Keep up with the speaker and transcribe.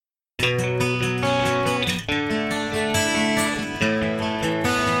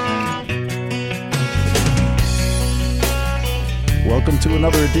to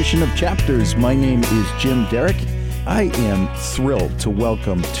another edition of Chapters. My name is Jim Derrick. I am thrilled to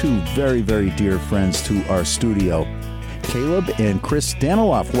welcome two very, very dear friends to our studio, Caleb and Chris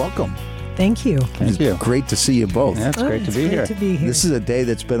Daniloff. Welcome. Thank you. Thank you. Great to see you both. Yeah, it's great to be here. This is a day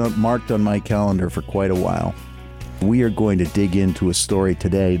that's been marked on my calendar for quite a while. We are going to dig into a story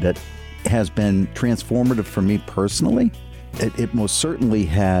today that has been transformative for me personally. It most certainly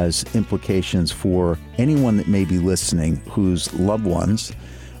has implications for anyone that may be listening whose loved ones,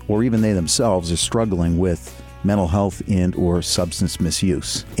 or even they themselves, are struggling with mental health and or substance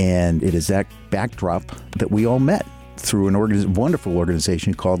misuse. And it is that backdrop that we all met through an wonderful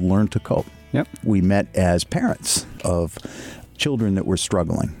organization called Learn to Cope. Yep. We met as parents of children that were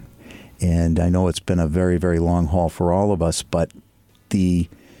struggling. And I know it's been a very, very long haul for all of us, but the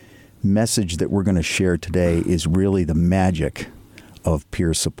message that we're going to share today is really the magic of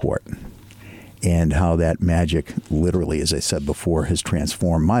peer support and how that magic literally, as I said before, has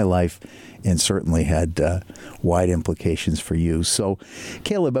transformed my life and certainly had wide implications for you. So,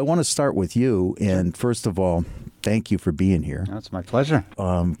 Caleb, I want to start with you. And first of all, thank you for being here. That's my pleasure.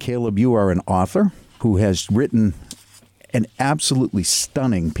 Caleb, you are an author who has written an absolutely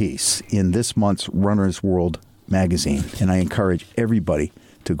stunning piece in this month's Runner's World magazine. And I encourage everybody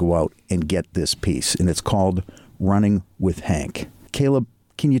to go out and get this piece. And it's called Running with Hank. Caleb,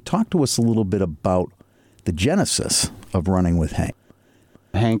 can you talk to us a little bit about the genesis of Running with Hank?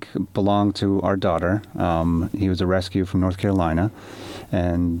 Hank belonged to our daughter. He was a rescue from North Carolina.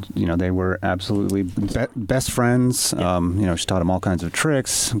 And, they were absolutely best friends. She taught him all kinds of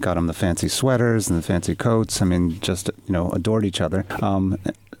tricks, got him the fancy sweaters and the fancy coats. Just adored each other.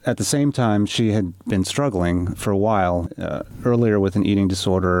 At the same time, she had been struggling for a while, earlier with an eating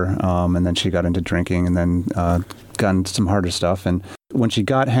disorder, and then she got into drinking and then got into some harder stuff. And when she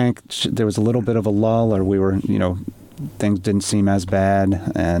got Hank, there was a little bit of a lull, or we were, things didn't seem as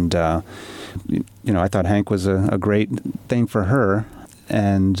bad. And, I thought Hank was a great thing for her.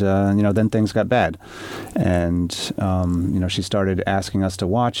 And, then things got bad. And, she started asking us to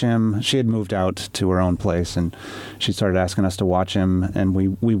watch him. She had moved out to her own place, and she started asking us to watch him. And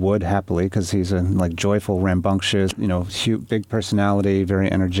we would happily, because he's a joyful, rambunctious, huge, big personality,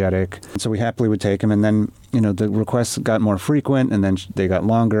 very energetic. So we happily would take him. And then, the requests got more frequent, and then they got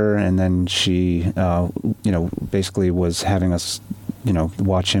longer. And then she, basically was having us,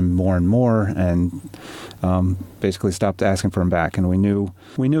 watch him more and more, and basically stopped asking for him back. And we knew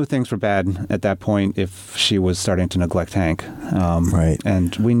things were bad at that point if she was starting to neglect Hank. Right.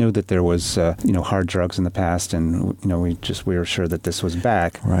 And we knew that there was hard drugs in the past, and we were sure that this was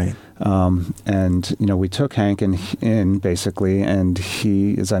back. Right. And we took Hank in basically, and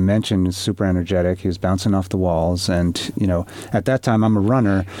he, as I mentioned, is super energetic. He was bouncing off the walls, and at that time I'm a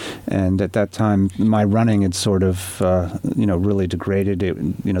runner, and at that time my running had sort of really degraded.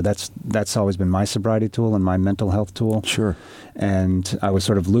 That's always been my sobriety tool and my mental health tool. Sure. And I was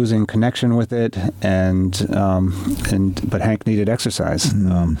sort of losing connection with it, but Hank needed exercise,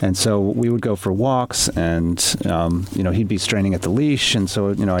 and so we would go for walks, and he'd be straining at the leash, and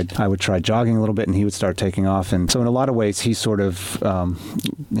so I would try jogging a little bit, and he would start taking off, and so in a lot of ways he sort of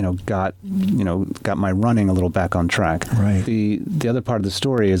got my running a little back on track. Right. The other part of the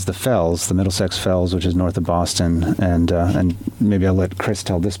story is the Fells, the Middlesex Fells, which is north of Boston, and maybe I'll let Chris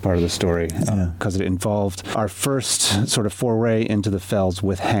tell this part of the story because it involved our first sort of foray into the Fells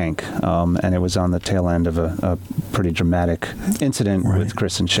with Hank, and it was on the tail end of a pretty dramatic incident with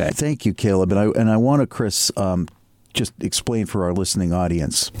Chris and Shay. Thank you, Caleb. And I want to, Chris, just explain for our listening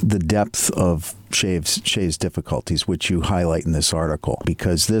audience the depth of Shay's difficulties, which you highlight in this article,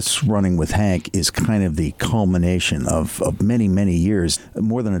 because this Running with Hank is kind of the culmination of many, many years,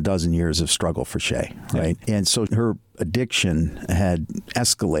 more than a dozen years of struggle for Shay, right? Yeah. And so her addiction had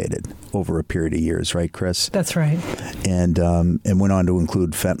escalated over a period of years, right, Chris? That's right. And went on to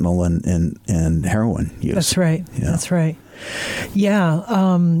include fentanyl and heroin use. That's right. Yeah. That's right.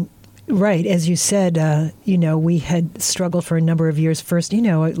 Yeah. Right. As you said, we had struggled for a number of years. First,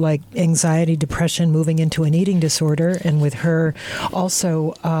 like anxiety, depression, moving into an eating disorder. And with her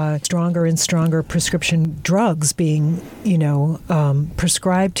also stronger and stronger prescription drugs being,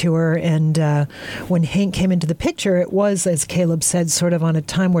 prescribed to her. And when Hank came into the picture, it was, as Caleb said, sort of on a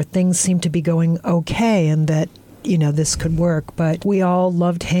time where things seemed to be going okay, and that this could work. But we all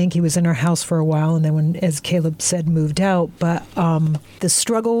loved Hank. He was in our house for a while, and then when, as Caleb said, moved out. But the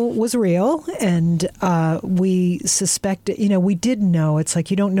struggle was real, and we suspected, we did know. It's like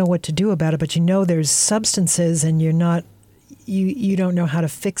you don't know what to do about it, but there's substances, and you don't know how to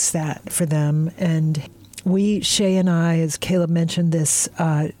fix that for them. And Shay and I, as Caleb mentioned, this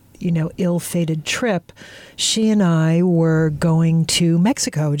ill-fated trip, she and I were going to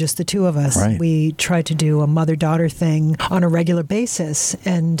Mexico, just the two of us. Right. We tried to do a mother-daughter thing on a regular basis.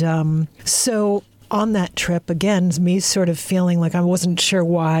 And so on that trip, again, me sort of feeling like I wasn't sure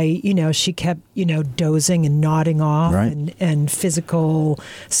why, she kept, dozing and nodding off, right, and physical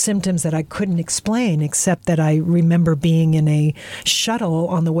symptoms that I couldn't explain, except that I remember being in a shuttle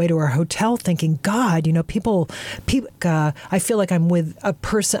on the way to our hotel thinking, God, people, I feel like I'm with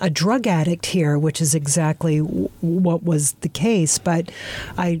a drug addict here, which is exactly what was the case. But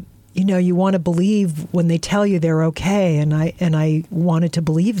you want to believe when they tell you they're okay, and I wanted to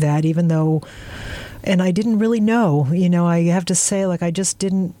believe that, even though, and I didn't really know. I have to say, like, I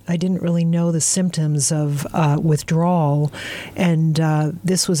didn't really know the symptoms of withdrawal, and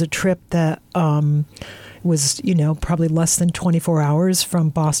this was a trip that was, probably less than 24 hours from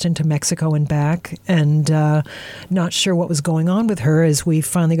Boston to Mexico and back, and not sure what was going on with her as we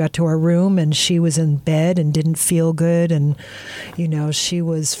finally got to our room, and she was in bed and didn't feel good, and, she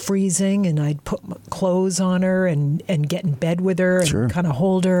was freezing, and I'd put clothes on her and get in bed with her and Sure, kind of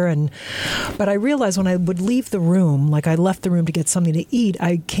hold her. But I realized when I would leave the room, like I left the room to get something to eat,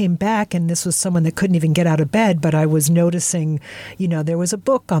 I came back, and this was someone that couldn't even get out of bed, but I was noticing, there was a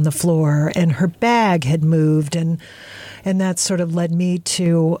book on the floor, and her bag had moved, and that sort of led me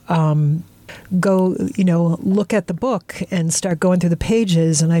to go, look at the book and start going through the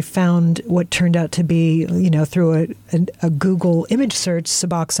pages, and I found what turned out to be, through a Google image search,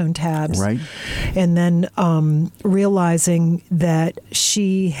 Suboxone tabs. right. And then realizing that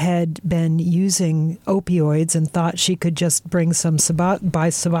she had been using opioids and thought she could just bring buy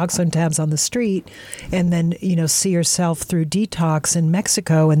Suboxone tabs on the street and then, see herself through detox in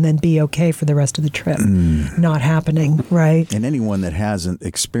Mexico and then be okay for the rest of the trip. Not happening, right? And anyone that hasn't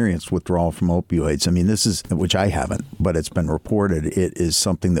experienced withdrawal from opioids, I mean, this is, which I haven't, but it's been reported, it is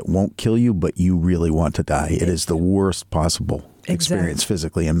something that won't kill you, but you really want to die. It is the worst possible experience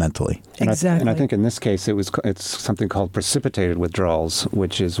physically and mentally. Exactly. And I think in this case, it's something called precipitated withdrawals,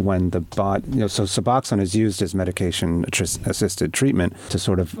 which is when the body, so Suboxone is used as medication-assisted treatment to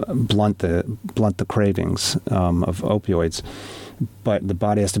sort of blunt the cravings of opioids. But the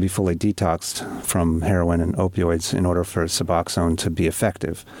body has to be fully detoxed from heroin and opioids in order for Suboxone to be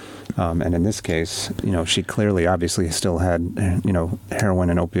effective. And in this case, she clearly, obviously, still had,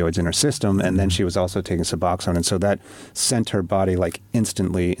 heroin and opioids in her system, and then she was also taking Suboxone, and so that sent her body like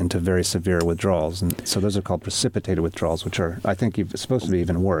instantly into very severe withdrawals. And so those are called precipitated withdrawals, which are, I think, supposed to be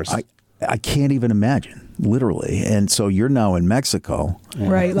even worse. I can't even imagine, literally. And so you're now in Mexico.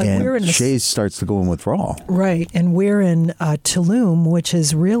 Right. Like and we're in Shay starts to go in withdrawal. Right. And we're in Tulum, which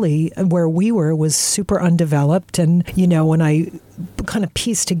is really where we were, was super undeveloped. And, when I kind of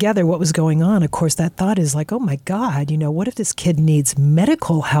pieced together what was going on, of course, that thought is like, oh, my God, what if this kid needs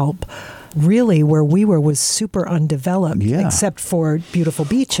medical help? Really, where we were was super undeveloped, except for beautiful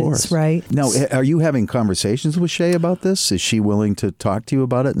beaches, right? Now, are you having conversations with Shay about this? Is she willing to talk to you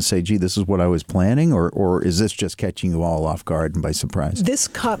about it and say, gee, this is what I was planning? Or is this just catching you all off guard and by surprise? This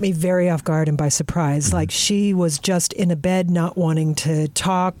caught me very off guard and by surprise. Mm-hmm. Like, she was just in a bed, not wanting to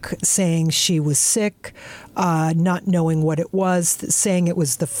talk, saying she was sick, not knowing what it was, saying it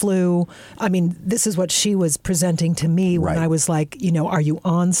was the flu. I mean, this is what she was presenting to me when I was like, are you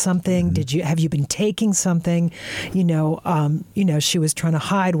on something? Mm-hmm. Have you been taking something? She was trying to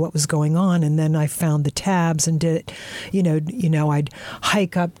hide what was going on, and then I found the tabs and did it. I'd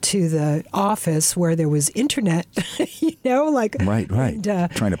hike up to the office where there was internet. Right. And,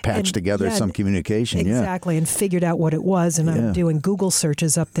 trying to patch together some communication. Exactly, and figured out what it was, and I'm doing Google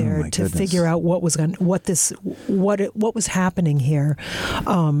searches up there to figure out what was what was happening here.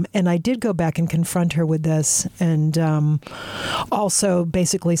 And I did go back and confront her with this, and also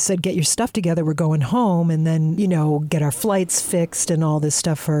basically said, get your stuff together, we're going home, and then, get our flights fixed and all this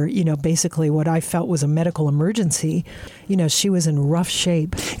stuff for, basically what I felt was a medical emergency. She was in rough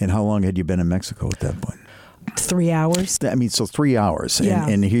shape. And how long had you been in Mexico at that point? 3 hours. I mean, so 3 hours. Yeah.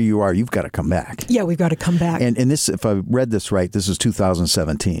 And here you are, you've got to come back. Yeah, we've got to come back. And this, if I read this right, this is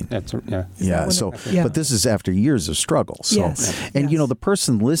 2017. That's But this is after years of struggle. So, yes. And, the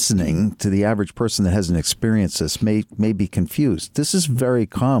person listening to the average person that hasn't experienced this may be confused. This is very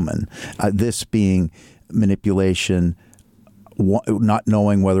common, this being manipulation, not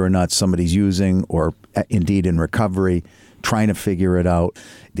knowing whether or not somebody's using or indeed in recovery, trying to figure it out.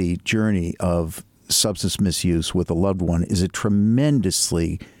 The journey of substance misuse with a loved one is a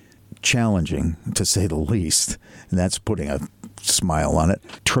tremendously challenging, to say the least, and that's putting a smile on it,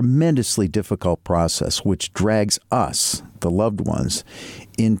 tremendously difficult process which drags us, the loved ones,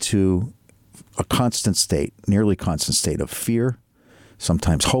 into a constant state, nearly constant state of fear,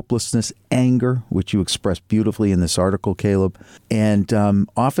 sometimes hopelessness, anger, which you expressed beautifully in this article, Caleb, and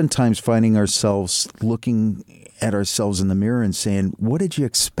oftentimes finding ourselves looking at ourselves in the mirror and saying, what did you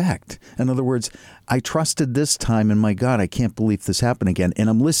expect? In other words, I trusted this time, and my God, I can't believe this happened again. And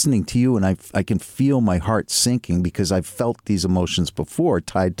I'm listening to you, and I can feel my heart sinking because I've felt these emotions before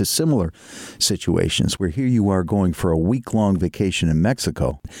tied to similar situations where here you are going for a week-long vacation in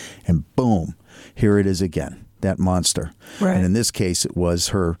Mexico, and boom, here it is again, that monster. Right. And in this case, it was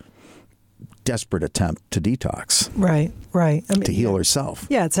her desperate attempt to detox. Right. I mean, to heal herself.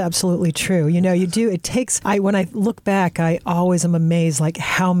 Yeah, it's absolutely true. You do. It takes, when I look back, I always am amazed like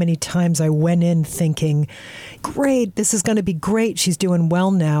how many times I went in thinking, great, this is going to be great. She's doing well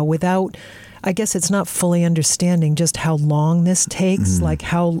now, without, I guess it's not fully understanding just how long this takes, like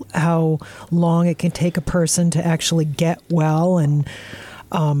how long it can take a person to actually get well. And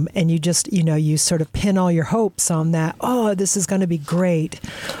you just, you sort of pin all your hopes on that. Oh, this is going to be great.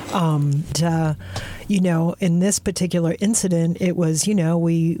 In this particular incident, it was,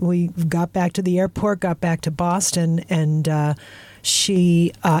 we got back to the airport, got back to Boston, and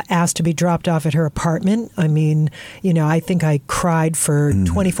she asked to be dropped off at her apartment. I mean, I think I cried for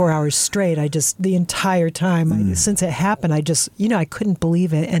 24 hours straight. The entire time, since it happened, I couldn't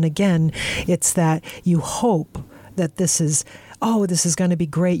believe it. And again, it's that you hope that this is going to be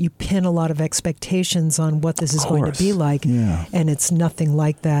great. You pin a lot of expectations on what this is going to be like, and it's nothing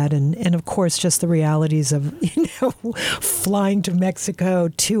like that. And of course, just the realities of flying to Mexico,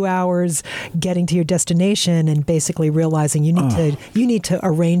 2 hours, getting to your destination, and basically realizing you need to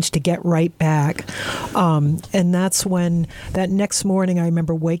arrange to get right back. And that's when that next morning I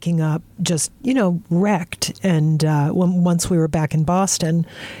remember waking up just wrecked, and once we were back in Boston,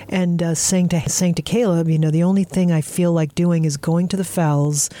 and saying to Caleb, the only thing I feel like doing is going to the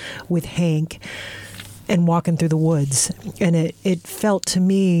Fells with Hank and walking through the woods. And it felt to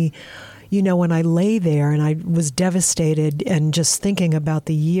me, when I lay there and I was devastated and just thinking about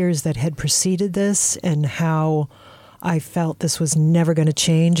the years that had preceded this and how I felt this was never going to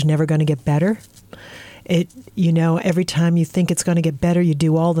change, never going to get better. Every time you think it's going to get better, you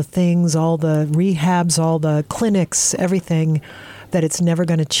do all the things, all the rehabs, all the clinics, everything, that it's never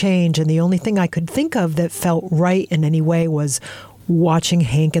going to change. And the only thing I could think of that felt right in any way was watching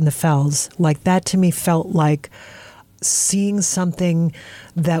Hank in the Fells. Like, that to me felt like seeing something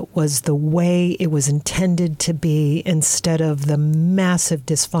that was the way it was intended to be, instead of the massive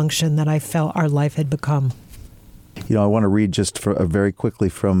dysfunction that I felt our life had become. I want to read just very quickly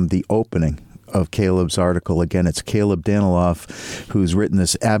from the opening of Caleb's article. Again, it's Caleb Daniloff, who's written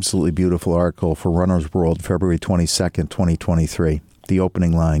this absolutely beautiful article for Runner's World, February 22nd, 2023. The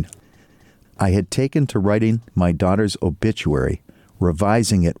opening line: I had taken to writing my daughter's obituary,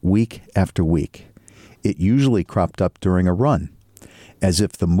 revising it week after week. It usually cropped up during a run, as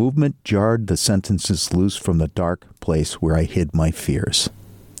if the movement jarred the sentences loose from the dark place where I hid my fears.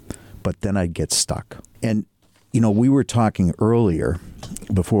 But then I'd get stuck. And, we were talking earlier,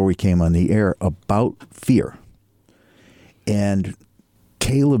 before we came on the air, about fear. And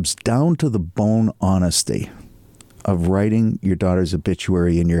Caleb's down to the bone honesty of writing your daughter's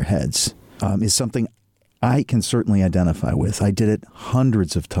obituary in your heads is something I can certainly identify with. I did it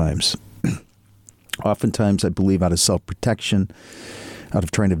hundreds of times. Oftentimes, I believe, out of self-protection, out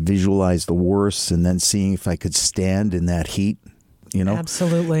of trying to visualize the worst and then seeing if I could stand in that heat,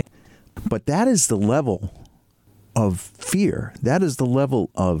 Absolutely. But that is the level of fear. That is the level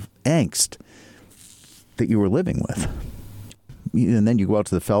of angst that you were living with. And then you go out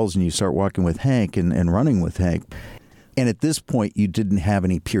to the Fells and you start walking with Hank and running with Hank. And at this point, you didn't have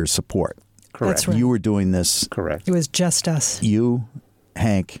any peer support. Correct. That's right. You were doing this. Correct. It was just us. You,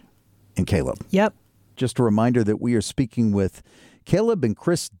 Hank, and Caleb. Yep. Just a reminder that we are speaking with Caleb and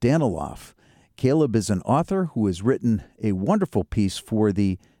Chris Daniloff. Caleb is an author who has written a wonderful piece for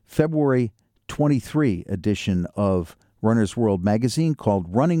the February 23 edition of Runner's World magazine called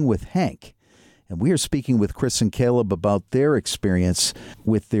Running with Hank. And we are speaking with Chris and Caleb about their experience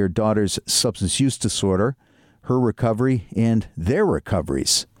with their daughter's substance use disorder, her recovery, and their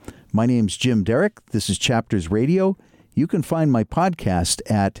recoveries. My name's Jim Derrick. This is Chapters Radio. You can find my podcast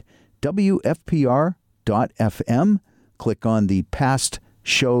at WFPR.FM. Click on the Past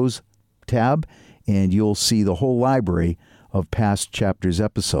Shows tab, and you'll see the whole library of past Chapters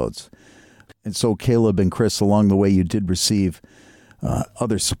episodes. And so, Caleb and Chris, along the way, you did receive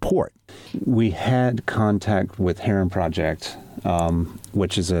other support. We had contact with Heron Project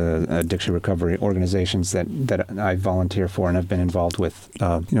which is a addiction recovery organizations that I volunteer for and have been involved with,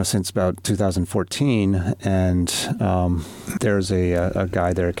 since about 2014. And there's a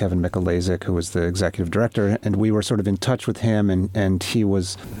guy there, Kevin Mikulasik, who was the executive director, and we were sort of in touch with him, and he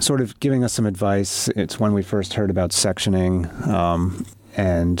was sort of giving us some advice. It's when we first heard about sectioning.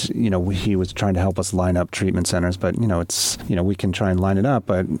 And, he was trying to help us line up treatment centers, but, we can try and line it up,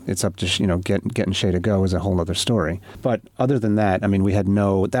 but it's up to, getting Shay to go is a whole other story. But other than that, I mean, we had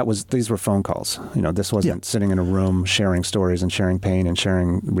these were phone calls. This wasn't sitting in a room sharing stories and sharing pain and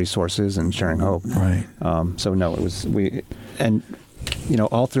sharing resources and sharing hope. Right. So no, it was,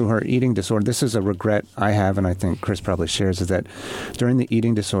 all through her eating disorder, this is a regret I have, and I think Chris probably shares, is that during the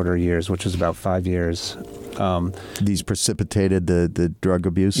eating disorder years, which was about 5 years, these precipitated the drug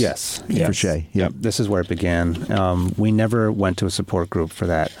abuse? Yes. For Shay. Yep. This is where it began. We never went to a support group for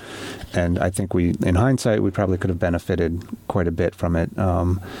that. And I think in hindsight, we probably could have benefited quite a bit from it.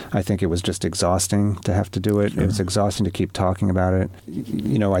 I think it was just exhausting to have to do it. Sure. It was exhausting to keep talking about it.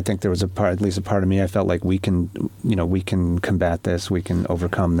 I think there was at least a part of me, I felt like we can combat this, we can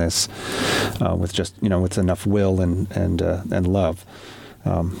overcome this with just, with enough will and love.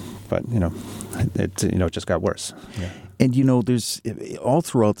 But it just got worse. Yeah. And there's all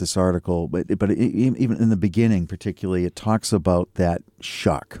throughout this article, but even in the beginning, particularly, it talks about that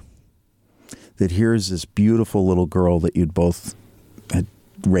shock. That here's this beautiful little girl that you'd both had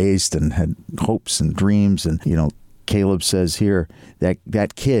raised and had hopes and dreams, and Caleb says here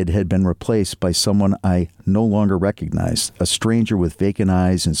that kid had been replaced by someone I no longer recognized, a stranger with vacant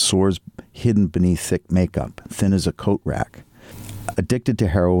eyes and sores hidden beneath thick makeup, thin as a coat rack. Addicted to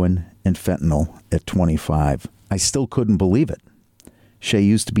heroin and fentanyl at 25. I still couldn't believe it. Shay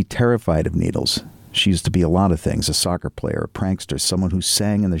used to be terrified of needles. She used to be a lot of things, a soccer player, a prankster, someone who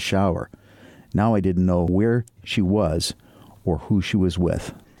sang in the shower. Now I didn't know where she was or who she was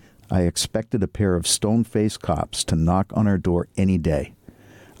with. I expected a pair of stone-faced cops to knock on our door any day.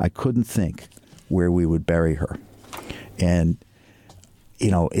 I couldn't think where we would bury her. And,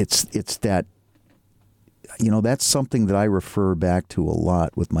 it's that, that's something that I refer back to a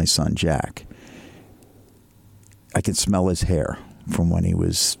lot with my son, Jack. I can smell his hair from when he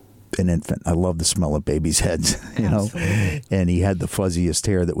was an infant. I love the smell of babies' heads, Absolutely. And he had the fuzziest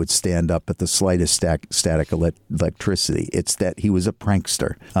hair that would stand up at the slightest static electricity. It's that he was a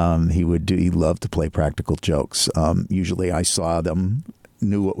prankster. He loved to play practical jokes. Usually I saw them,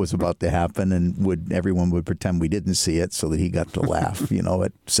 knew what was about to happen, and everyone would pretend we didn't see it so that he got to laugh,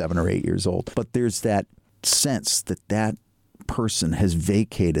 at 7 or 8 years old. But there's that sense that person has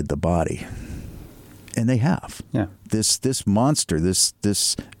vacated the body. And they have. Yeah. This monster,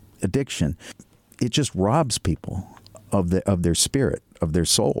 this addiction, it just robs people of their spirit, of their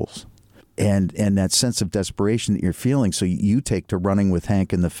souls. And that sense of desperation that you're feeling, so you take to running with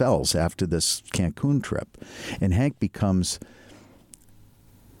Hank in the Fells after this Cancun trip. And Hank becomes,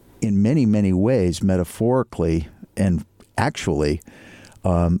 in many, many ways, metaphorically and actually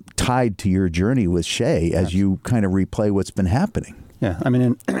tied to your journey with Shay as you kind of replay what's been happening. Yeah, I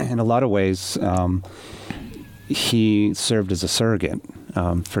mean, in a lot of ways, he served as a surrogate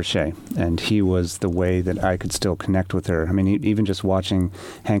for Shay, and he was the way that I could still connect with her. I mean, even just watching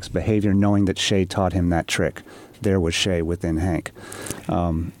Hank's behavior, knowing that Shay taught him that trick, there was Shay within Hank.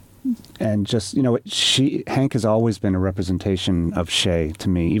 And just, Hank has always been a representation of Shay to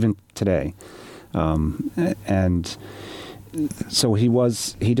me, even today. And so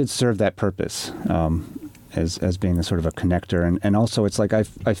he did serve that purpose. As being a sort of a connector. And also it's like I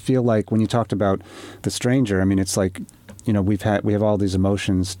feel like when you talked about the stranger, I mean, it's like, we have all these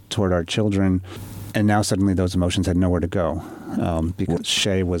emotions toward our children, and now suddenly those emotions had nowhere to go because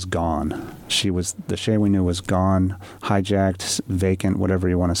Shay was gone. The Shay we knew was gone, hijacked, vacant, whatever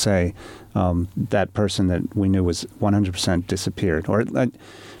you want to say. That person that we knew was 100% disappeared, or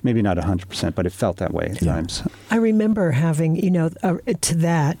maybe not 100%, but it felt that way at times. I remember having,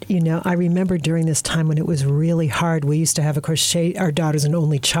 I remember during this time when it was really hard, we used to have, of course, Shay, our daughter's an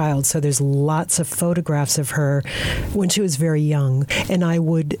only child, so there's lots of photographs of her when she was very young. And I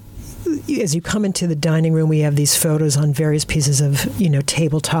would, as you come into the dining room, we have these photos on various pieces of,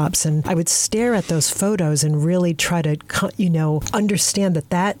 tabletops. And I would stare at those photos and really try to, understand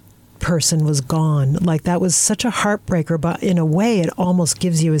that person was gone. Like, that was such a heartbreaker, but in a way it almost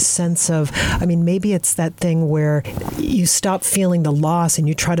gives you a sense of, I mean, maybe it's that thing where you stop feeling the loss and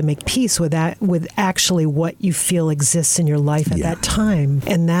you try to make peace with that, with actually what you feel exists in your life at that time.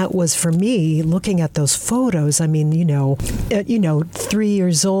 And that was, for me, looking at those photos, I mean, 3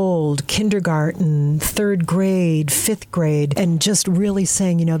 years old, kindergarten, third grade, fifth grade, and just really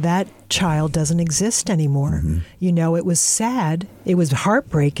saying, that child doesn't exist anymore. Mm-hmm. It was sad, it was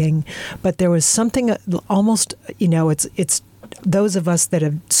heartbreaking, but there was something almost, it's those of us that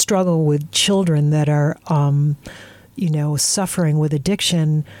have struggled with children that are, suffering with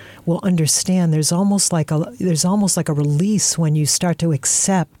addiction will understand there's almost like a release when you start to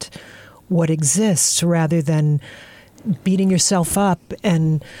accept what exists rather than beating yourself up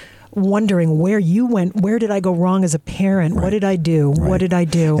and wondering where you went, where did I go wrong as a parent? Right. What did I do? Right. What did I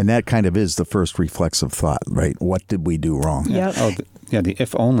do? And that kind of is the first reflexive thought, right? What did we do wrong? Yeah. The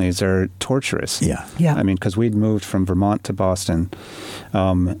if-onlys are torturous. Yeah. I mean, because we'd moved from Vermont to Boston,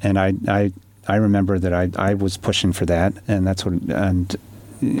 and I remember that I was pushing for that, and that's what, and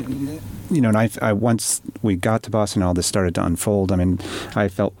I once we got to Boston, all this started to unfold. I mean, I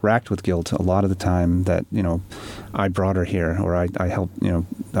felt racked with guilt a lot of the time that, I brought her here, or I helped,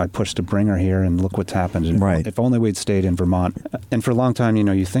 I pushed to bring her here, and look what's happened. And right. If only we'd stayed in Vermont. And for a long time,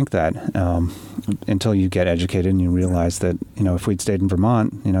 you think that until you get educated and you realize that, if we'd stayed in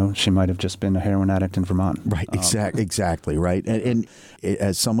Vermont, she might have just been a heroin addict in Vermont. Right, exactly, right. And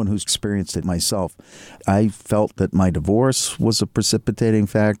as someone who's experienced it myself, I felt that my divorce was a precipitating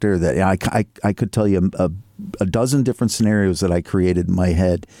factor, that I could tell you a dozen different scenarios that I created in my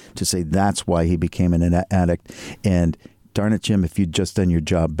head to say that's why he became an addict. And darn it, Jim, if you'd just done your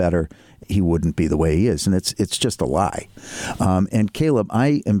job better, he wouldn't be the way he is. And it's just a lie. And Caleb,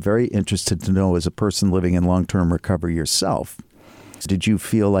 I am very interested to know, as a person living in long-term recovery yourself, did you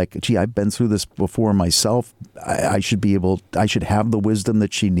feel like, gee, I've been through this before myself. I should have the wisdom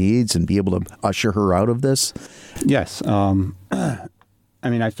that she needs and be able to usher her out of this? Yes. I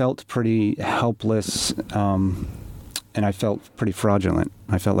mean, I felt pretty helpless, and I felt pretty fraudulent.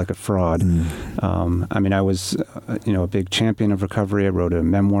 I felt like a fraud. I mean, I was, a big champion of recovery. I wrote a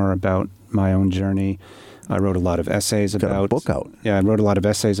memoir about my own journey. I wrote a lot of essays about... Got a book out. Yeah, I wrote a lot of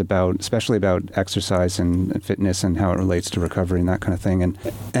essays especially about exercise and fitness and how it relates to recovery and that kind of thing.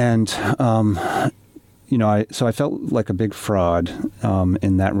 So I felt like a big fraud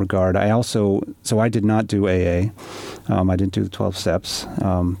in that regard. I did not do AA. I didn't do the 12 steps,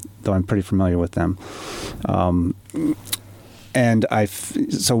 though I'm pretty familiar with them. So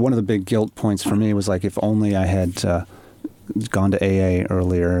one of the big guilt points for me was like, if only I had gone to AA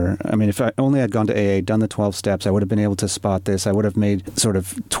earlier. I mean, if I only had gone to AA, done the 12 steps, I would have been able to spot this. I would have made sort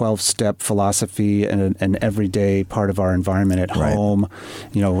of 12-step philosophy an everyday part of our environment at home.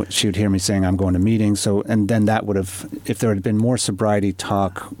 She would hear me saying, I'm going to meetings. And then that would have, if there had been more sobriety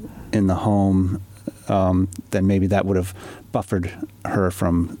talk in the home, then maybe that would have buffered her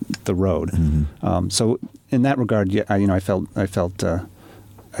from the road. Mm-hmm. So in that regard, I felt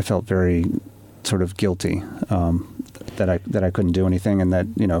very sort of guilty that I couldn't do anything, and that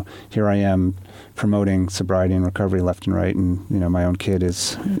here I am promoting sobriety and recovery left and right, and my own kid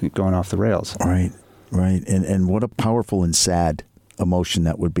is going off the rails. Right, and what a powerful and sad emotion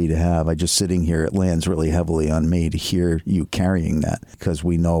that would be to have. I just sitting here, it lands really heavily on me to hear you carrying that, because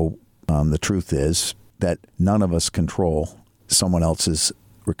we know the truth is that none of us control someone else's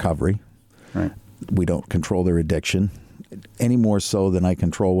recovery. Right. We don't control their addiction any more so than I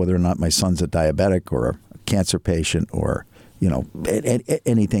control whether or not my son's a diabetic or a cancer patient or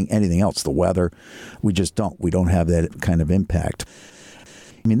anything else, the weather. We just don't. We don't have that kind of impact.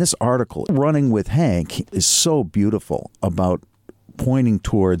 I mean, this article, Running with Hank, is so beautiful about pointing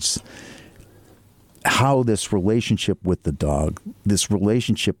towards how this relationship with the dog, this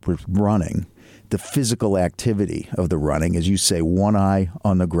relationship with running, the physical activity of the running, as you say, one eye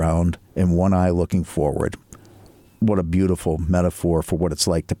on the ground and one eye looking forward. What a beautiful metaphor for what it's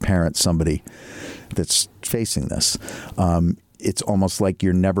like to parent somebody that's facing this. It's almost like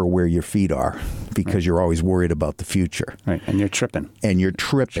you're never where your feet are because you're always worried about the future. Right, and you're tripping. And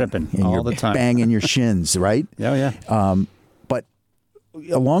all the time. Banging your shins, right? Yeah. But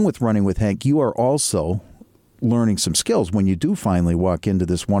along with Running with Hank, you are also learning some skills when you do finally walk into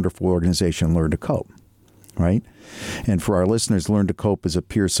this wonderful organization, Learn to Cope, right? And for our listeners, Learn to Cope is a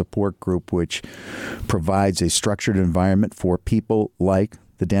peer support group which provides a structured environment for people like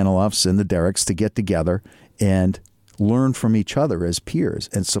the Daniloffs and the Derricks to get together and learn from each other as peers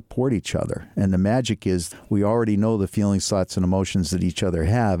and support each other. And the magic is we already know the feelings, thoughts, and emotions that each other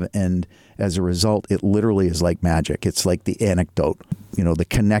have. And as a result, it literally is like magic. It's like the anecdote. The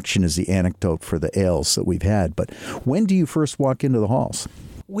connection is the anecdote for the ales that we've had. But when do you first walk into the halls?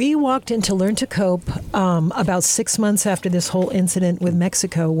 We walked into Learn to Cope about 6 months after this whole incident with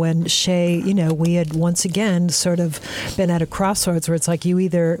Mexico, when Shay, we had once again sort of been at a crossroads where it's like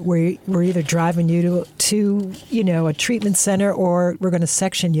we're either driving you to a treatment center, or we're going to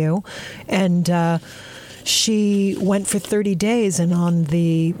section you. And she went for 30 days, and on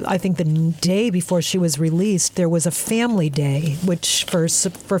I think the day before she was released, there was a family day, which for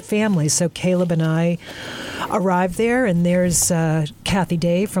families. So Caleb and I arrived there, and there's Kathy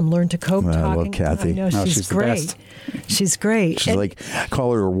Day from Learn to Cope talking. I love Kathy. I know, she's great. She's great. She's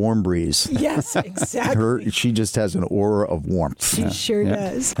call her a warm breeze. Yes, exactly. She just has an aura of warmth. She sure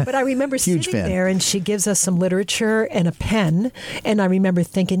does. But I remember sitting there, and she gives us some literature and a pen, and I remember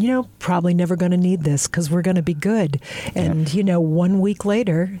thinking, probably never going to need this because we're going to be good. And 1 week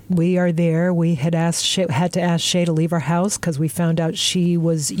later, we are there. We had to ask Shay to leave our house because we found out she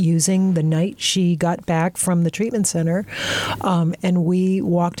was using the night she got back from the treatment center, and we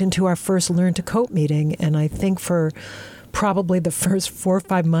walked into our first Learn to Cope meeting. And I think for probably the first 4 or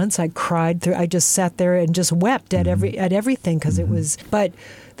 5 months, I cried through. I just sat there and just wept at everything because it was. But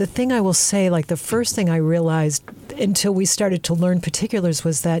the thing I will say, the first thing I realized until we started to learn particulars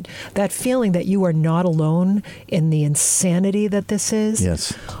was that feeling that you are not alone in the insanity that this is.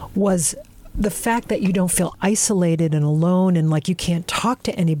 Yes. Was the fact that you don't feel isolated and alone, and you can't talk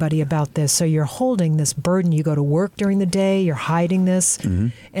to anybody about this. So you're holding this burden. You go to work during the day. You're hiding this,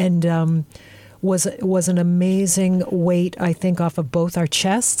 and was an amazing weight, I think, off of both our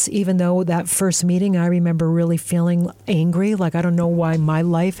chests. Even though that first meeting, I remember really feeling angry. I don't know why my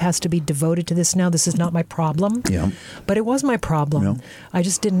life has to be devoted to this now. This is not my problem. Yeah. But it was my problem. Yeah. I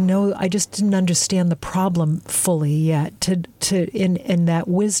just didn't know. I just didn't understand the problem fully yet. In that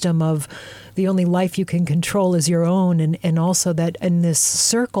wisdom of the only life you can control is your own, and also that in this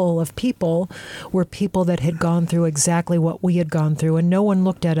circle of people were people that had gone through exactly what we had gone through, and no one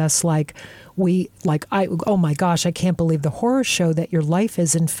looked at us oh my gosh, I can't believe the horror show that your life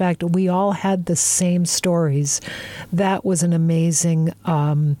is. In fact, we all had the same stories. That was an amazing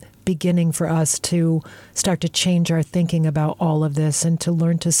beginning for us to start to change our thinking about all of this and to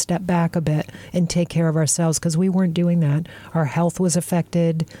learn to step back a bit and take care of ourselves, because we weren't doing that. Our health was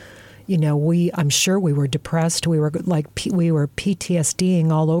affected. I'm sure we were depressed. We were PTSDing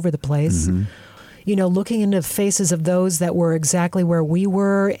all over the place. Mm-hmm. Looking into the faces of those that were exactly where we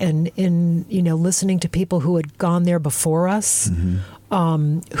were, and listening to people who had gone there before us,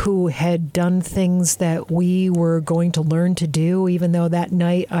 who had done things that we were going to learn to do, even though that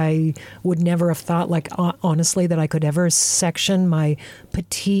night I would never have thought, honestly, that I could ever section my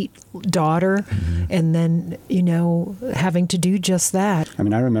petite daughter, and then, having to do just that. I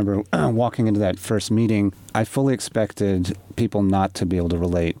mean, I remember walking into that first meeting, I fully expected people not to be able to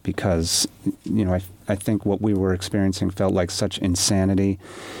relate because, I think what we were experiencing felt like such insanity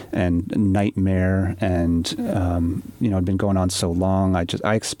and nightmare, and had been going on so long.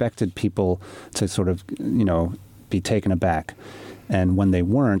 I expected people to sort of be taken aback, and when they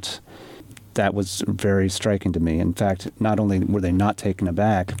weren't, that was very striking to me. In fact, not only were they not taken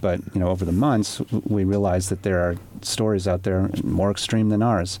aback, but over the months we realized that there are stories out there more extreme than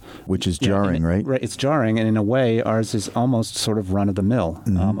ours, which is jarring, right? Right, it's jarring, and in a way, ours is almost sort of run of the mill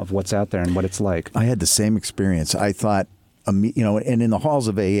of what's out there and what it's like. I had the same experience. I thought, and in the halls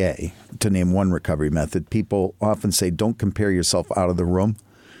of AA, to name one recovery method, people often say, "Don't compare yourself out of the room.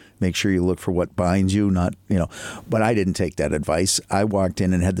 Make sure you look for what binds you, not, But I didn't take that advice. I walked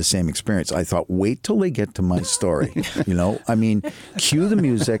in and had the same experience. I thought, wait till they get to my story. Cue the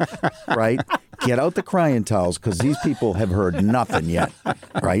music, right? Get out the crying towels, because these people have heard nothing yet,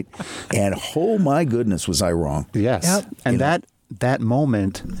 right? And oh my goodness, was I wrong? Yes, yep. And that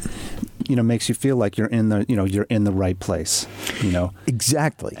moment, makes you feel like you're in the right place,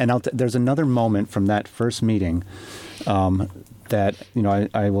 Exactly. And there's another moment from that first meeting. That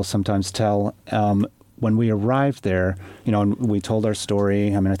I will sometimes tell when we arrived there, and we told our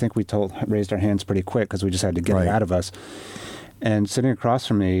story. I mean, I think we raised our hands pretty quick because we just had to get it out of us. And sitting across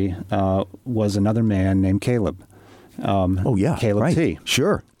from me was another man named Caleb. Caleb right. T.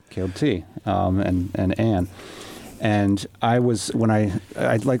 Sure, Caleb T. And Ann. And I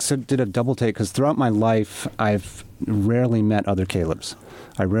did a double take because throughout my life I've rarely met other Calebs.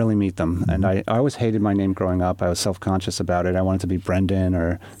 I rarely meet them. And I always hated my name growing up. I was self-conscious about it. I wanted to be Brendan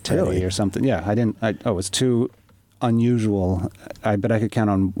or Teddy or something. Yeah, I didn't. It was too unusual. I bet I could count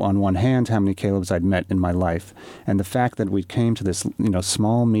on one hand how many Calebs I'd met in my life. And the fact that we came to this,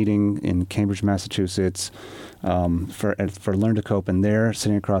 small meeting in Cambridge, Massachusetts, for Learn to Cope, and there,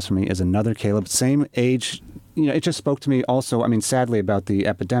 sitting across from me, is another Caleb, same age. It just spoke to me also, sadly, about the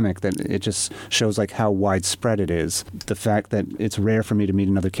epidemic, that it just shows like how widespread it is. The fact that it's rare for me to meet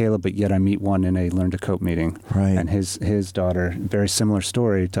another Caleb, but yet I meet one in a Learn to Cope meeting. Right. And his daughter, very similar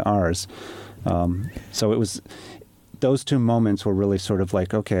story to ours. So it was, those two moments were really sort of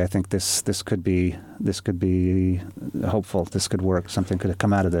like, okay, I think this could be hopeful. This could work. Something could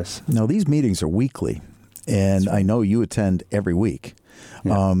come out of this. Now, these meetings are weekly, and I know you attend every week.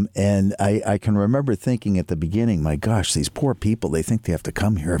 Yeah. And I can remember thinking at the beginning, my gosh, these poor people, they think they have to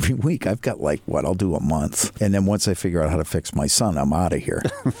come here every week. I've got I'll do a month. And then once I figure out how to fix my son, I'm out of here.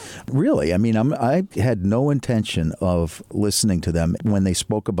 Really, I had no intention of listening to them when they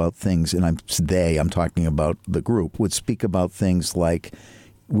spoke about things, and I'm talking about the group, would speak about things like,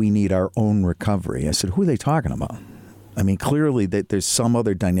 we need our own recovery. I said, who are they talking about? Clearly there's some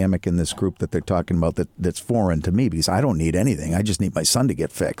other dynamic in this group that they're talking about that's foreign to me, because I don't need anything. I just need my son to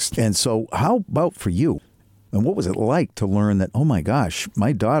get fixed. And so how about for you? And what was it like to learn that, oh my gosh,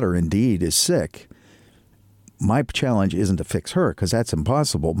 my daughter indeed is sick? My challenge isn't to fix her, because that's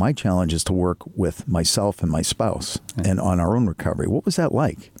impossible. My challenge is to work with myself and my spouse and on our own recovery. What was that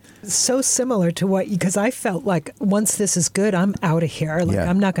like? So similar to because I felt like once this is good, I'm out of here.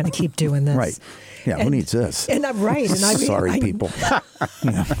 I'm not going to keep doing this. Right. Yeah, who needs this? And I'm right. And Sorry, people.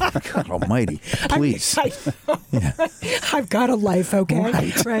 God almighty. Please. I've got a life,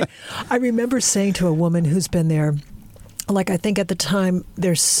 okay? Right. I remember saying to a woman who's been there, I think at the time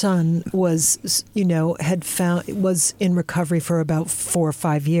their son was, was in recovery for about 4 or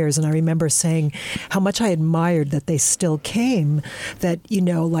 5 years. And I remember saying how much I admired that they still came, that,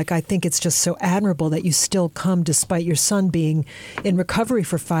 I think it's just so admirable that you still come despite your son being in recovery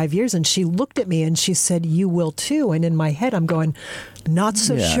for 5 years. And she looked at me and she said, you will too. And in my head, I'm going, not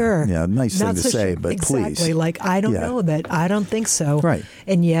so sure. Yeah, nice thing to say, but exactly. Please. I don't know that. I don't think so. Right.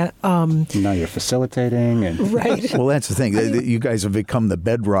 And yet... now you're facilitating. Right. Well, that's the thing. You guys have become the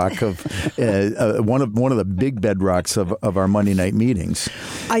bedrock of one of the big bedrocks of our Monday night meetings.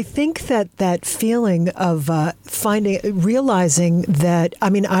 I think that feeling of realizing that,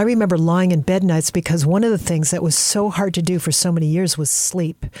 I remember lying in bed nights because one of the things that was so hard to do for so many years was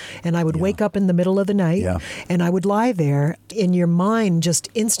sleep. And I would wake up in the middle of the night and I would lie there. In your mind just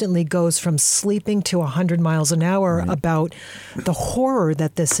instantly goes from sleeping to 100 miles an hour about the horror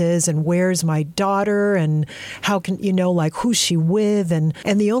that this is, and where's my daughter, and how can, who's she with? And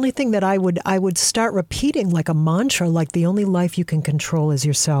the only thing that I would start repeating like a mantra, like the only life you can control is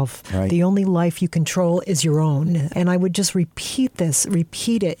yourself. Right. The only life you control is your own. And I would just repeat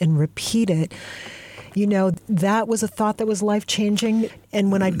it and repeat it. That was a thought that was life-changing.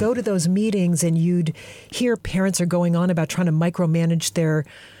 And when I'd go to those meetings and you'd hear parents are going on about trying to micromanage their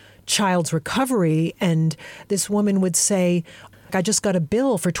child's recovery, and this woman would say, I just got a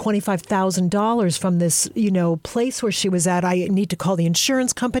bill for $25,000 from this, place where she was at. I need to call the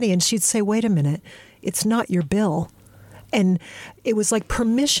insurance company. And she'd say, wait a minute, it's not your bill. And it was like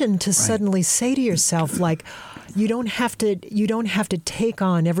permission to suddenly say to yourself, you don't have to take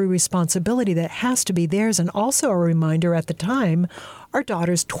on every responsibility that has to be theirs. And also a reminder at the time, our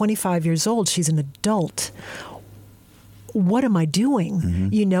daughter's 25 years old. She's an adult. What am I doing?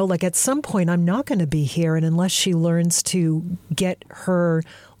 Mm-hmm. At some point, I'm not going to be here. And unless she learns to get her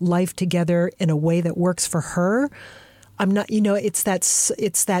life together in a way that works for her, I'm not, it's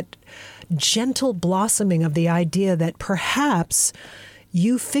that gentle blossoming of the idea that perhaps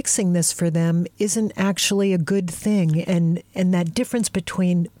you fixing this for them isn't actually a good thing. And that difference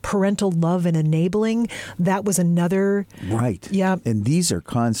between parental love and enabling, that was another... Right. Yeah. And these are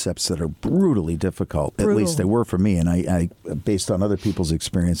concepts that are brutally difficult. At least they were for me. And I based on other people's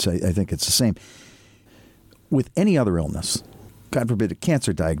experience, I think it's the same. With any other illness, God forbid a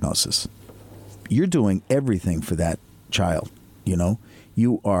cancer diagnosis, you're doing everything for that child.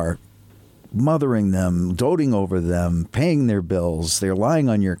 You are mothering them, doting over them, paying their bills. They're lying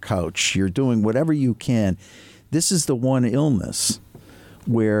on your couch. You're doing whatever you can. This is the one illness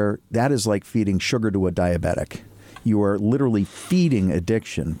where that is like feeding sugar to a diabetic. You are literally feeding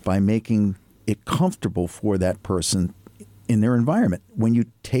addiction by making it comfortable for that person in their environment. When you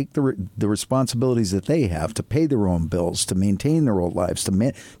take the responsibilities that they have to pay their own bills, to maintain their own lives,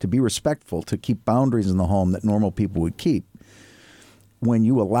 to be respectful, to keep boundaries in the home that normal people would keep, when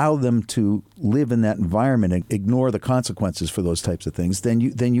you allow them to live in that environment and ignore the consequences for those types of things, then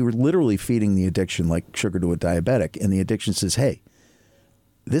you're literally feeding the addiction like sugar to a diabetic. And the addiction says, hey,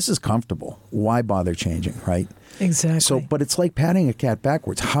 this is comfortable. Why bother changing, right? Exactly. So, but it's like patting a cat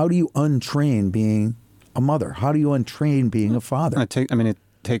backwards. How do you untrain being a mother? How do you untrain being a father? It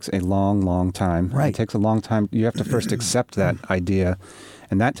takes a long, long time. Right. It takes a long time. You have to first accept that idea,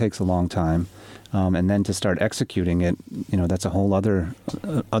 and that takes a long time. And then to start executing it, that's a whole other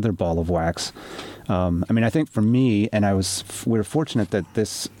ball of wax. I think for me, and we were fortunate that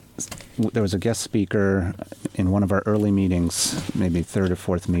there was a guest speaker in one of our early meetings, maybe third or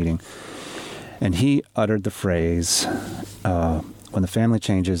fourth meeting, and he uttered the phrase, when the family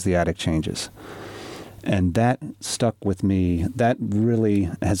changes, the attic changes. And that stuck with me. That really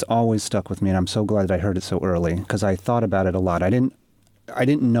has always stuck with me, and I'm so glad that I heard it so early, because I thought about it a lot. I didn't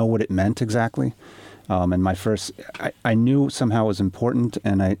know what it meant exactly. And I knew somehow it was important,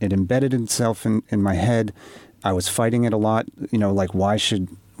 and it embedded itself in my head. I was fighting it a lot, like why should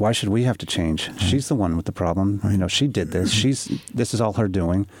we have to change? She's the one with the problem. She did this. This is all her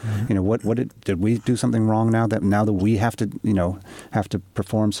doing. Did we do something wrong now that we have to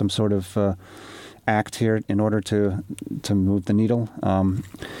perform some sort of act here in order to move the needle? And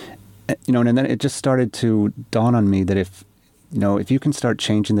then it just started to dawn on me that if you can start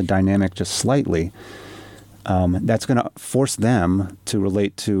changing the dynamic just slightly, that's going to force them to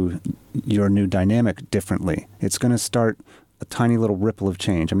relate to your new dynamic differently. It's going to start a tiny little ripple of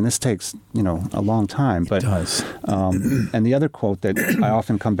change. This takes, a long time. But, it does. And the other quote that I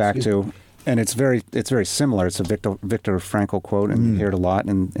often come back to, and it's very similar. It's a Viktor Frankl quote, and you hear it a lot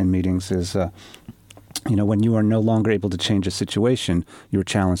in meetings, is, when you are no longer able to change a situation, you're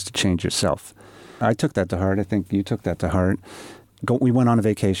challenged to change yourself. I took that to heart. I think you took that to heart. We went on a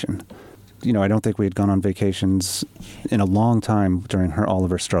vacation. I don't think we had gone on vacations in a long time during all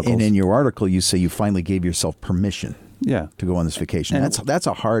of her struggles. And in your article, you say you finally gave yourself permission. Yeah. To go on this vacation. That's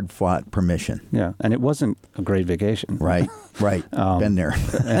a hard-fought permission. Yeah, and it wasn't a great vacation. Right. Been there.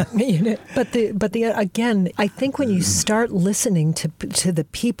 But again, I think when you start listening to the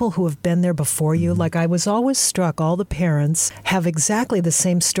people who have been there before you, like I was always struck, all the parents have exactly the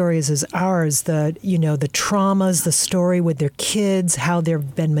same stories as ours. The traumas, the story with their kids, how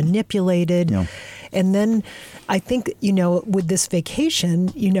they've been manipulated. Yeah. And then I think, with this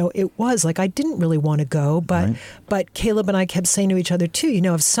vacation, it was like I didn't really want to go, but Caleb and I kept saying to each other too,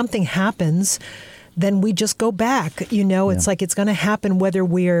 if something happens, then we just go back. It's like it's going to happen whether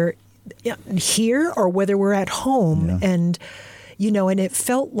we're here or whether we're at home. Yeah. And, and it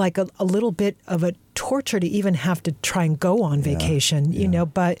felt like a little bit of a torture to even have to try and go on vacation,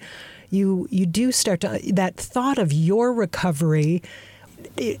 but you do start to, that thought of your recovery.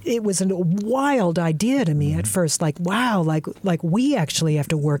 It was a wild idea to me at first, like, wow, like we actually have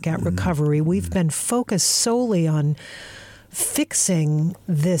to work at recovery. We've been focused solely on fixing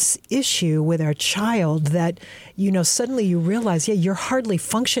this issue with our child that, suddenly you realize, you're hardly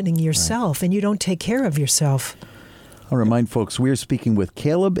functioning yourself and you don't take care of yourself. I'll remind folks, we are speaking with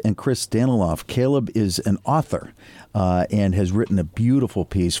Caleb and Chris Daniloff. Caleb is an author and has written a beautiful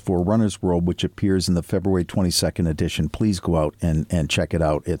piece for Runner's World, which appears in the February 22nd edition. Please go out and check it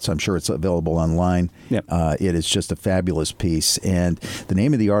out. I'm sure it's available online. Yep. It is just a fabulous piece. And the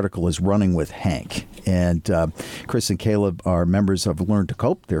name of the article is Running with Hank. And Chris and Caleb are members of Learn to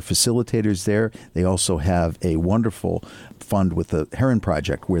Cope. They're facilitators there. They also have a wonderful fund with the Heron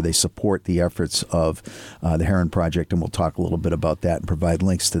Project where they support the efforts of the Heron Project, and we'll talk a little bit about that and provide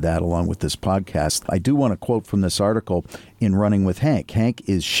links to that along with this podcast. I do want to quote from this article in Running with Hank. Hank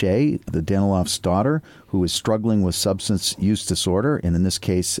is Shay, the Daniloff's daughter, who is struggling with substance use disorder, and in this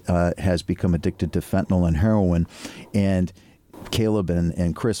case has become addicted to fentanyl and heroin. And Caleb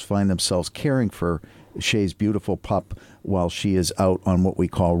and Chris find themselves caring for Shay's beautiful pup while she is out on what we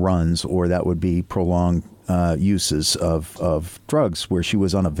call runs, or that would be prolonged uses of drugs where she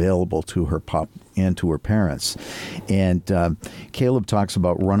was unavailable to her pup and to her parents. And Caleb talks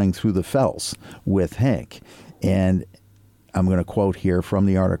about running through the fells with Hank. And I'm going to quote here from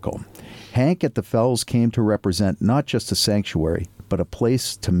the article. Hank at the fells came to represent not just a sanctuary, but a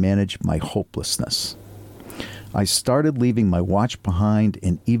place to manage my hopelessness. I started leaving my watch behind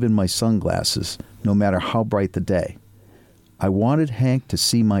and even my sunglasses, no matter how bright the day. I wanted Hank to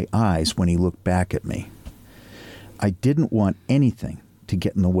see my eyes when he looked back at me. I didn't want anything to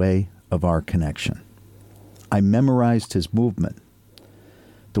get in the way of our connection. I memorized his movement,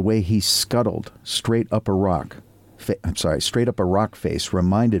 the way he scuttled straight up a rock face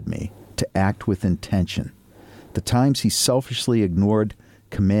reminded me to act with intention. The times he selfishly ignored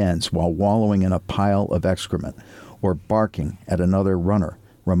commands while wallowing in a pile of excrement or barking at another runner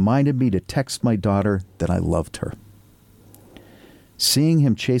reminded me to text my daughter that I loved her. Seeing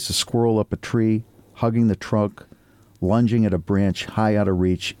him chase a squirrel up a tree, hugging the trunk, lunging at a branch high out of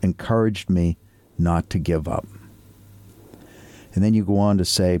reach, encouraged me not to give up. And then you go on to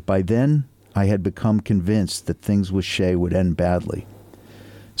say, by then I had become convinced that things with Shay would end badly.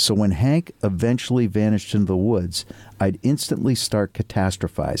 So when Hank eventually vanished into the woods, I'd instantly start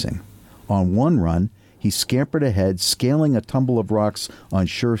catastrophizing. On one run, he scampered ahead, scaling a tumble of rocks on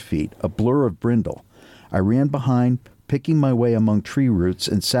sure feet, a blur of brindle. I ran behind, picking my way among tree roots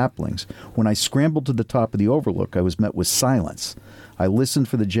and saplings. When I scrambled to the top of the overlook, I was met with silence. I listened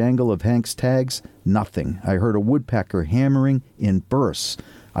for the jangle of Hank's tags. Nothing. I heard a woodpecker hammering in bursts.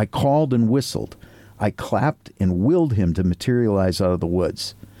 I called and whistled. I clapped and willed him to materialize out of the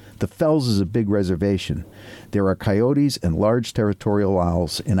woods. The Fells is a big reservation. There are coyotes and large territorial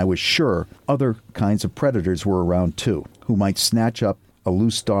owls, and I was sure other kinds of predators were around too, who might snatch up a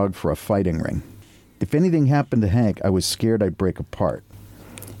loose dog for a fighting ring. If anything happened to Hank, I was scared I'd break apart.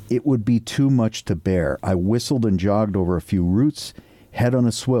 It would be too much to bear. I whistled and jogged over a few roots, head on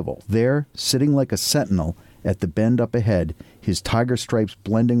a swivel. There, sitting like a sentinel at the bend up ahead, his tiger stripes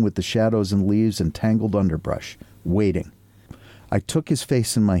blending with the shadows and leaves and tangled underbrush, waiting. I took his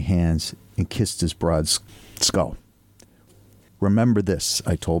face in my hands and kissed his broad skull. Remember this,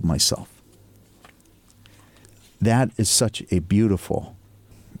 I told myself. That is such a beautiful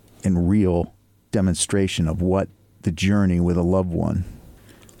and real demonstration of what the journey with a loved one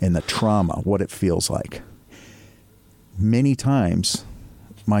and the trauma, what it feels like. Many times,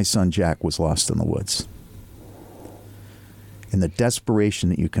 my son Jack was lost in the woods. And the desperation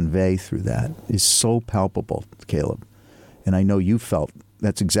that you convey through that is so palpable, Caleb. And I know you felt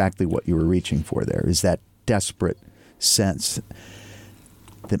that's exactly what you were reaching for there, is that desperate sense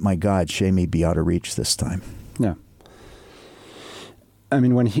that, my God, Shay may be out of reach this time. Yeah. I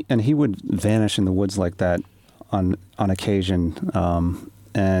mean, when he would vanish in the woods like that on occasion,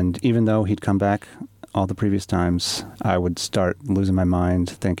 and even though he'd come back all the previous times, I would start losing my mind,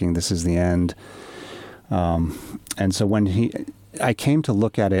 thinking this is the end. And so I came to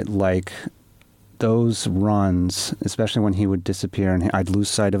look at it like those runs, especially when he would disappear and I'd lose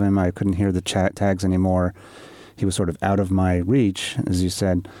sight of him, I couldn't hear the tags anymore. He was sort of out of my reach, as you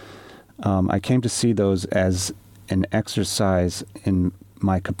said. I came to see those as an exercise in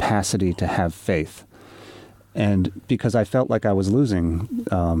my capacity to have faith. And because I felt like I was losing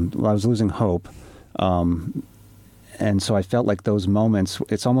hope. And so I felt like those moments,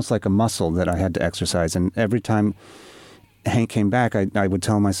 it's almost like a muscle that I had to exercise. And every time Hank came back, I would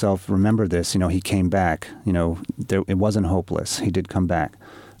tell myself, remember this, he came back, it wasn't hopeless. He did come back.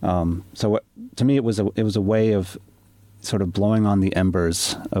 So to me, it was a way of sort of blowing on the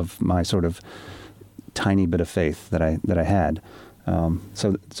embers of my sort of tiny bit of faith that I had.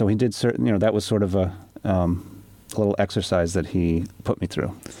 So he did that was sort of a little exercise that he put me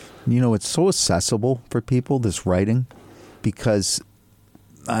through. It's so accessible for people, this writing, because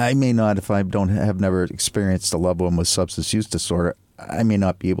I may not, if I have never experienced a loved one with substance use disorder, I may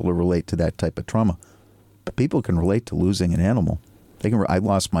not be able to relate to that type of trauma. But people can relate to losing an animal. I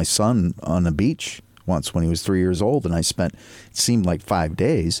lost my son on a beach once when he was 3 years old, and it seemed like 5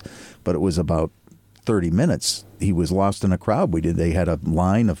 days, but it was about 30 minutes. He was lost in a crowd. They had a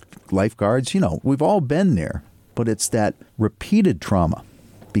line of lifeguards. We've all been there, but it's that repeated trauma.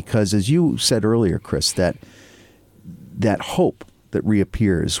 Because as you said earlier, Chris, that hope that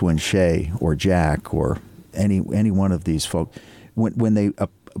reappears when Shay or Jack or any one of these folks, when they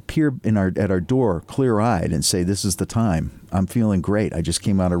appear at our door clear-eyed and say, this is the time, I'm feeling great, I just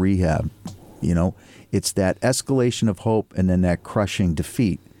came out of rehab, it's that escalation of hope and then that crushing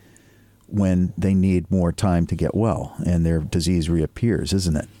defeat when they need more time to get well and their disease reappears,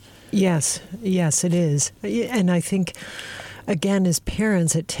 isn't it? Yes, it is. And I think, again, as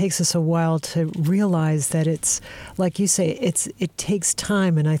parents, it takes us a while to realize that it's, like you say, it takes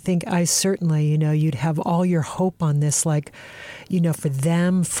time. And I think I certainly, you'd have all your hope on this, like, for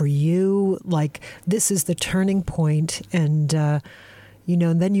them, for you, like this is the turning point. And, and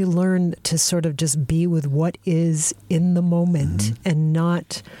then you learn to sort of just be with what is in the moment and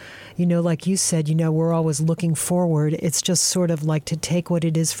not, like you said, we're always looking forward. It's just sort of like to take what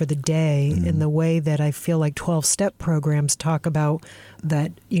it is for the day in the way that I feel like 12-step programs talk about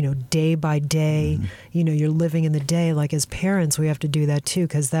that, day by day, you're living in the day. Like as parents, we have to do that too,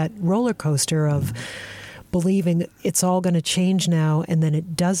 because that roller coaster of believing it's all going to change now and then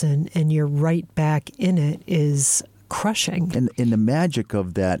it doesn't and you're right back in it is crushing. And the magic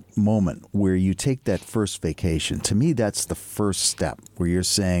of that moment where you take that first vacation, to me, that's the first step where you're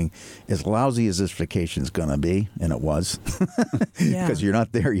saying, as lousy as this vacation is going to be, and it was, because you're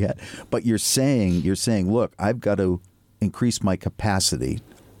not there yet, but you're saying, look, I've got to increase my capacity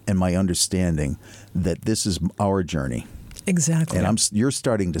and my understanding that this is our journey. Exactly. And you're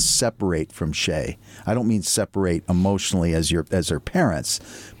starting to separate from Shay. I don't mean separate emotionally as her parents,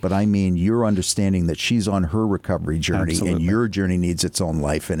 but I mean you're understanding that she's on her recovery journey, Absolutely. and your journey needs its own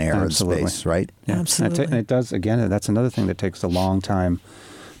life and air Absolutely. and space, right? Yeah. Absolutely. And it does, again, that's another thing that takes a long time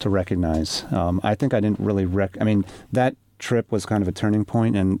to recognize. I think I didn't really that trip was kind of a turning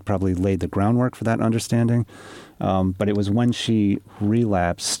point and probably laid the groundwork for that understanding. But it was when she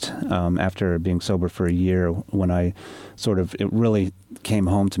relapsed after being sober for a year when it really came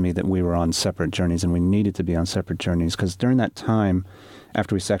home to me that we were on separate journeys and we needed to be on separate journeys. Because during that time,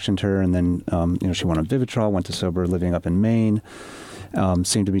 after we sectioned her and then she went on Vivitrol, went to sober living up in Maine,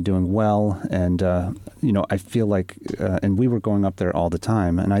 seemed to be doing well. And, I feel like, and we were going up there all the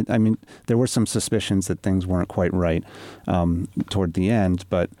time. And I mean, there were some suspicions that things weren't quite right toward the end,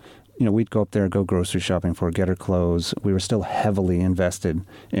 but we'd go up there, go grocery shopping for her, get her clothes. We were still heavily invested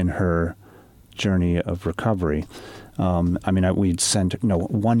in her journey of recovery. We'd send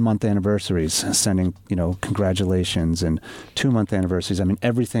 1 month anniversaries, sending congratulations, and 2 month anniversaries. I mean,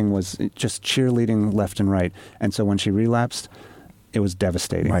 everything was just cheerleading left and right. And so when she relapsed, it was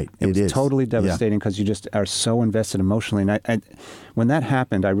devastating. Right, it was is totally devastating because you just are so invested emotionally. And I, when that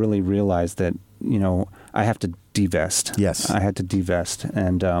happened, I really realized that I have to divest. Yes, I had to divest,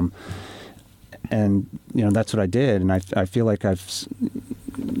 and that's what I did. And I feel like I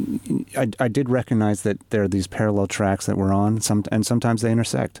did recognize that there are these parallel tracks that we're on, and sometimes they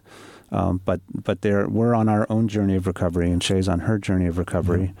intersect. But we're on our own journey of recovery, and Shay's on her journey of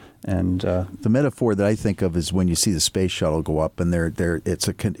recovery. Mm-hmm. And the metaphor that I think of is when you see the space shuttle go up, and it's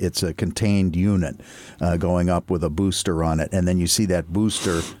a contained unit going up with a booster on it, and then you see that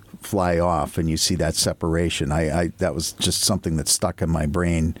booster fly off, and you see that separation. That was just something that stuck in my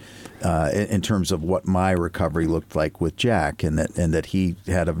brain in terms of what my recovery looked like with Jack, and that he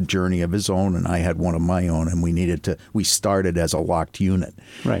had a journey of his own, and I had one of my own, and we started as a locked unit,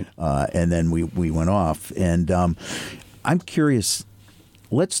 right? And then we went off, and I'm curious.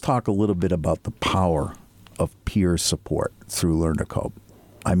 Let's talk a little bit about the power of peer support through Learn to Cope.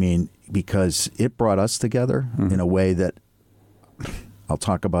 I mean, because it brought us together in a way that I'll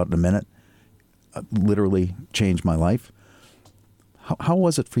talk about in a minute, literally changed my life. How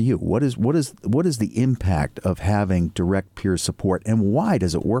was it for you? What is the impact of having direct peer support, and why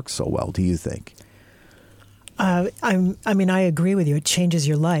does it work so well, do you think? I agree with you. It changes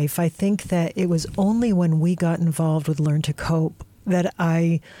your life. I think that it was only when we got involved with Learn to Cope that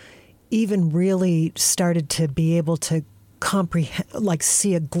I even really started to be able to comprehend,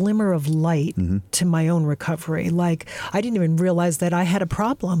 see a glimmer of light to my own recovery. Like, I didn't even realize that I had a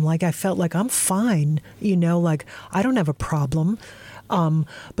problem. Like, I felt like I'm fine, I don't have a problem.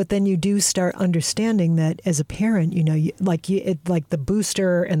 But then you do start understanding that as a parent, the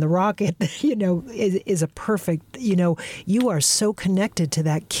booster and the rocket, is a perfect, you are so connected to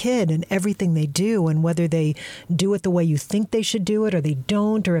that kid and everything they do, and whether they do it the way you think they should do it or they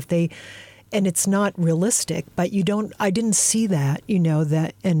don't, or if they, and it's not realistic, but I didn't see that,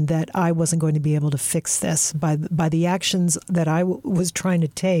 that I wasn't going to be able to fix this by the actions that I was trying to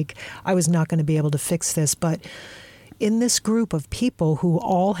take. I was not going to be able to fix this, but in this group of people who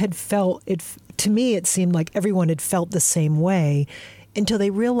all had felt it, to me, it seemed like everyone had felt the same way until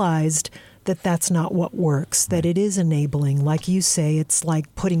they realized that that's not what works, that it is enabling. Like you say, it's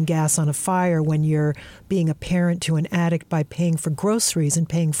like putting gas on a fire when you're being a parent to an addict by paying for groceries and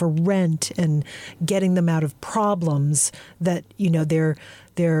paying for rent and getting them out of problems that,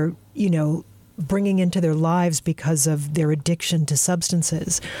 they're bringing into their lives because of their addiction to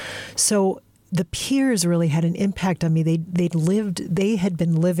substances. So the peers really had an impact on me. They had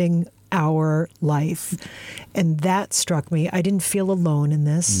been living our life, and that struck me. I didn't feel alone in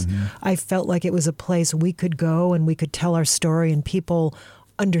this. Mm-hmm. I felt like it was a place we could go and we could tell our story, and people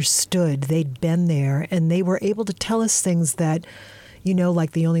understood. They'd been there, and they were able to tell us things that,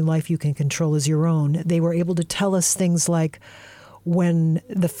 like the only life you can control is your own. They were able to tell us things like, when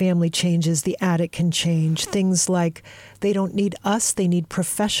the family changes, the addict can change. Things like they don't need us, they need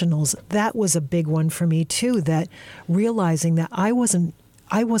professionals. That was a big one for me too, that realizing that I wasn't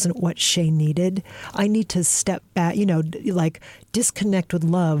what Shay needed. I need to step back, disconnect with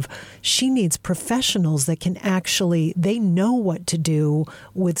love. She needs professionals that can they know what to do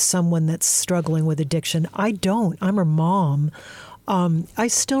with someone that's struggling with addiction. I don't. I'm her mom. I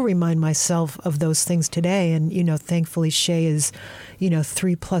still remind myself of those things today. And, thankfully Shay is,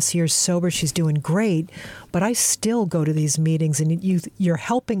 3+ years sober. She's doing great. But I still go to these meetings, and you're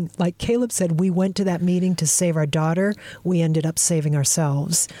helping. Like Caleb said, we went to that meeting to save our daughter. We ended up saving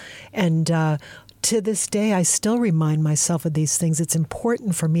ourselves. And to this day, I still remind myself of these things. It's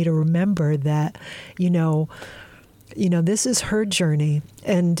important for me to remember that, this is her journey.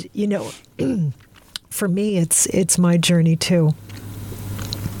 And, for me, it's my journey too.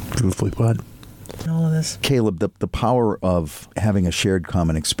 Beautifully put. All of this. Caleb, the power of having a shared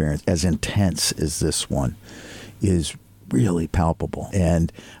common experience as intense as this one is really palpable.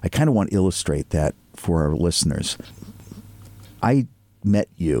 And I kind of want to illustrate that for our listeners. I met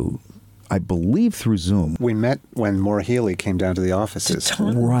you, I believe, through Zoom. We met when Maura Healey came down to the offices.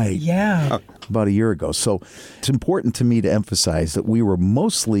 Right. Yeah. About a year ago. So it's important to me to emphasize that we were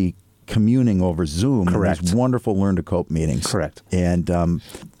mostly communing over Zoom. Correct. In these wonderful Learn to Cope meetings. Correct. And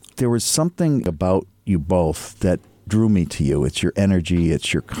there was something about you both that drew me to you. It's your energy,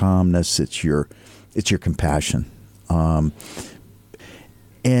 it's your calmness, it's your compassion. And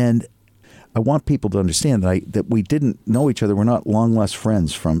I want people to understand that we didn't know each other. We're not long lost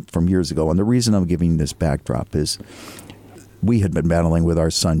friends from years ago. And the reason I'm giving you this backdrop is we had been battling with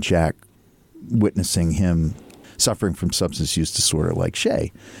our son, Jack, witnessing him suffering from substance use disorder like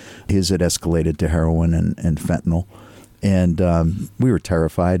Shay. His had escalated to heroin and fentanyl. And we were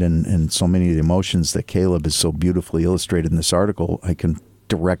terrified, and so many of the emotions that Caleb has so beautifully illustrated in this article, I can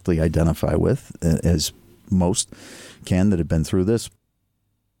directly identify with, as most can that have been through this.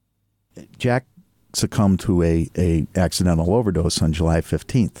 Jack succumbed to a accidental overdose on July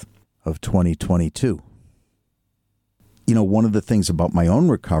 15th of 2022. One of the things about my own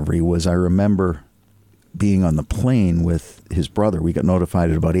recovery was I remember being on the plane with his brother. We got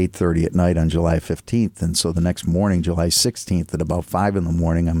notified at about 8:30 at night on July 15th. And so the next morning, July 16th, at about 5 in the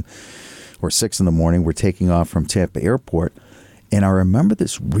morning, or 6 in the morning, we're taking off from Tampa Airport. And I remember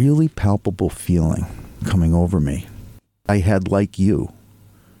this really palpable feeling coming over me. I had, like you,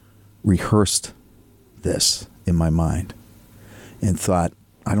 rehearsed this in my mind and thought,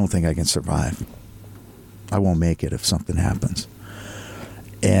 I don't think I can survive. I won't make it if something happens.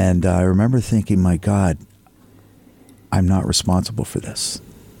 And I remember thinking, my God, I'm not responsible for this.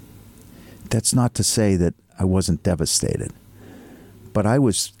 That's not to say that I wasn't devastated, but I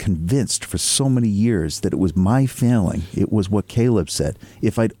was convinced for so many years that it was my failing. It was what Caleb said.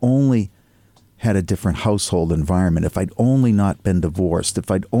 If I'd only had a different household environment, if I'd only not been divorced,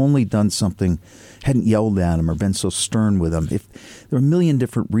 if I'd only done something, hadn't yelled at him or been so stern with him, if there were a million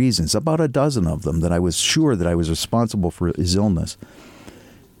different reasons, about a dozen of them, that I was sure that I was responsible for his illness.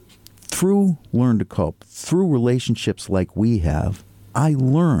 Through Learn to Cope, through relationships like we have, I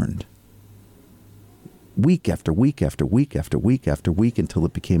learned week after week after week after week after week until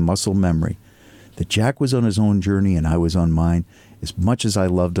it became muscle memory that Jack was on his own journey and I was on mine. As much as I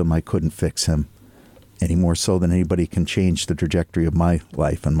loved him, I couldn't fix him any more so than anybody can change the trajectory of my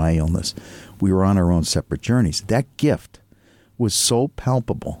life and my illness. We were on our own separate journeys. That gift was so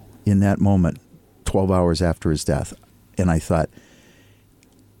palpable in that moment, 12 hours after his death. And I thought,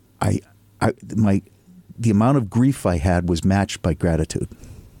 the amount of grief I had was matched by gratitude.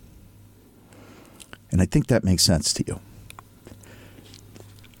 And I think that makes sense to you.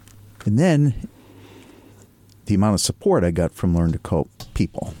 And then the amount of support I got from Learn to Cope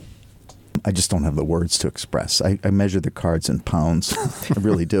people, I just don't have the words to express. I measure the cards in pounds. I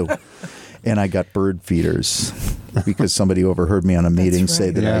really do. And I got bird feeders because somebody overheard me on a meeting say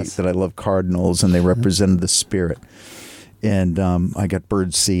that I love cardinals and they represented the spirit. And I got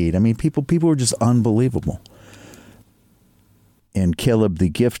bird seed. I mean, people were just unbelievable. And Caleb, the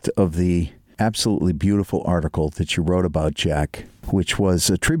gift of the absolutely beautiful article that you wrote about Jack, which was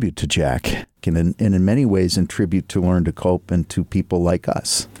a tribute to Jack, and in many ways in tribute to Learn to Cope and to people like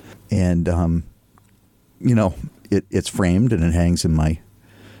us. And, it's framed and it hangs in my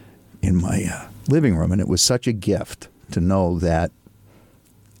living room. And it was such a gift to know that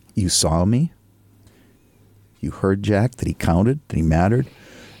you saw me, you heard Jack, that he counted, that he mattered,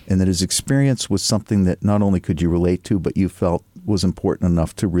 and that his experience was something that not only could you relate to, but you felt was important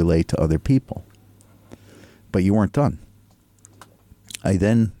enough to relate to other people. But you weren't done. I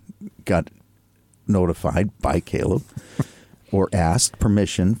then got notified by Caleb or asked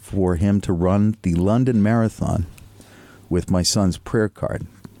permission for him to run the London Marathon with my son's prayer card,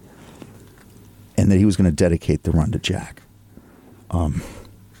 and that he was going to dedicate the run to Jack.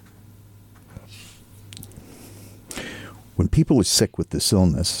 When people are sick with this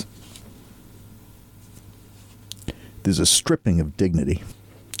illness, there's a stripping of dignity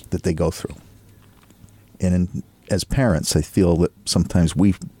that they go through. And as parents, I feel that sometimes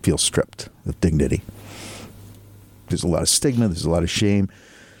we feel stripped of dignity. There's a lot of stigma, there's a lot of shame,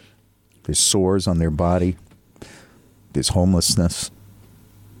 there's sores on their body, there's homelessness,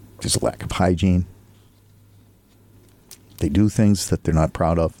 there's a lack of hygiene. They do things that they're not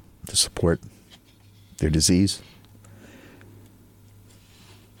proud of to support their disease.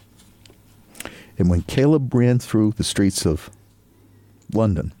 And when Caleb ran through the streets of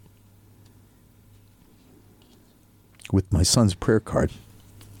London with my son's prayer card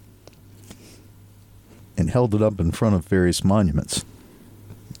and held it up in front of various monuments,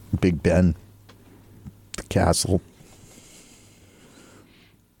 Big Ben, the castle,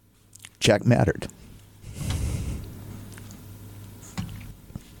 Jack mattered.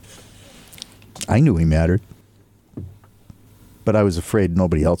 I knew he mattered, but I was afraid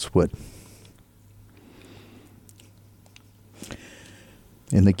nobody else would.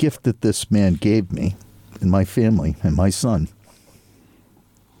 And the gift that this man gave me and my family and my son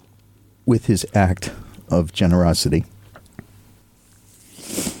with his act of generosity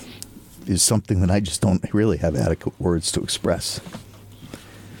is something that I just don't really have adequate words to express.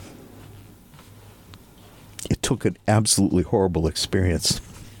 It took an absolutely horrible experience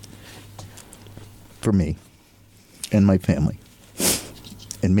for me and my family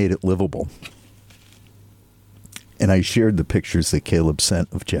and made it livable. And I shared the pictures that Caleb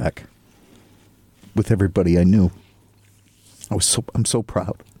sent of Jack with everybody I knew. I'm so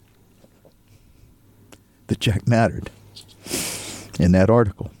proud that Jack mattered in that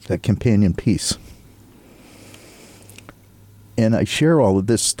article, that companion piece. And I share all of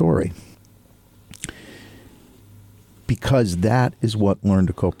this story because that is what Learn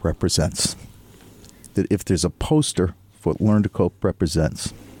to Cope represents. That if there's a poster for what Learn to Cope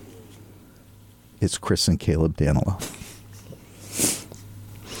represents, it's Chris and Caleb Daniloff.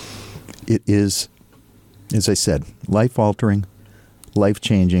 It is, as I said, life-altering,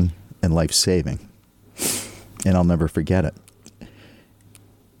 life-changing, and life-saving. And I'll never forget it.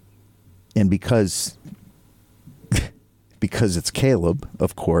 And because it's Caleb,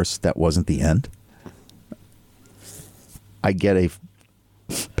 of course, that wasn't the end. I get a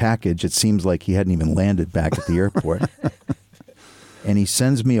package. It seems like he hadn't even landed back at the airport. And he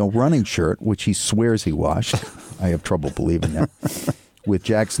sends me a running shirt, which he swears he washed. I have trouble believing that. With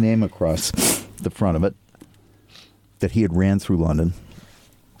Jack's name across the front of it, that he had ran through London,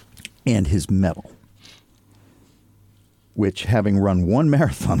 and his medal, which, having run one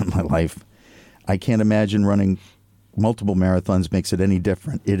marathon in my life, I can't imagine running multiple marathons makes it any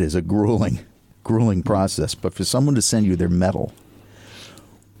different. It is a grueling process. But for someone to send you their medal,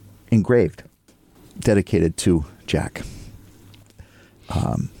 engraved, dedicated to Jack,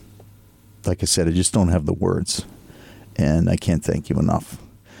 like I said, I just don't have the words, and I can't thank you enough.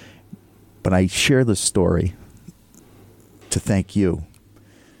 But I share this story to thank you.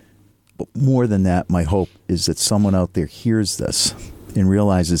 But more than that, my hope is that someone out there hears this and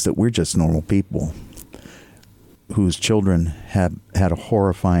realizes that we're just normal people whose children have had a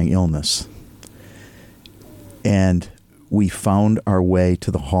horrifying illness. And we found our way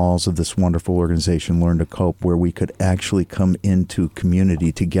to the halls of this wonderful organization, Learn to Cope, where we could actually come into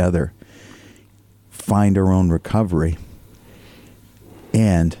community together, find our own recovery,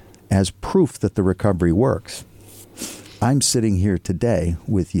 and as proof that the recovery works, I'm sitting here today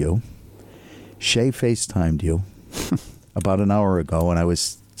with you. Shay FaceTimed you about an hour ago, and I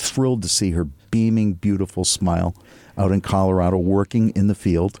was thrilled to see her beaming, beautiful smile out in Colorado, working in the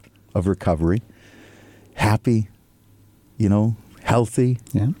field of recovery, happy, healthy,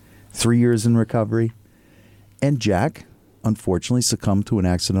 3 years in recovery. And Jack, unfortunately, succumbed to an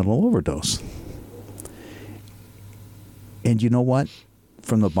accidental overdose. And you know what?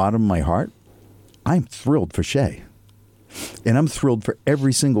 From the bottom of my heart, I'm thrilled for Shay. And I'm thrilled for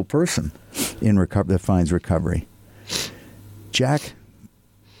every single person in that finds recovery. Jack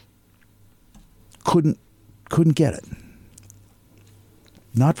couldn't get it.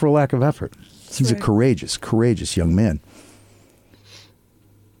 Not for a lack of effort. He's a courageous young man.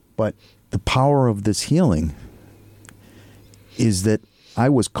 But the power of this healing is that I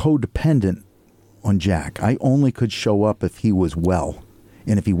was codependent on Jack. I only could show up if he was well.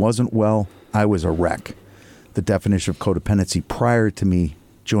 And if he wasn't well, I was a wreck. The definition of codependency prior to me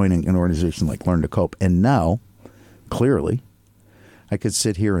joining an organization like Learn to Cope. And now, clearly, I could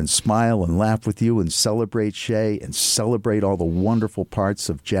sit here and smile and laugh with you and celebrate Shay and celebrate all the wonderful parts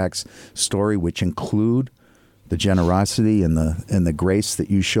of Jack's story, which include the generosity and the grace that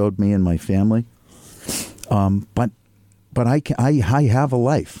you showed me and my family. But I have a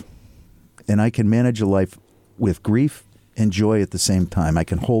life, and I can manage a life with grief and joy at the same time. I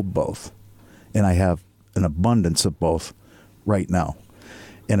can hold both, and I have an abundance of both right now,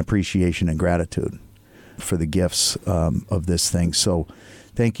 and appreciation and gratitude for the gifts of this thing. So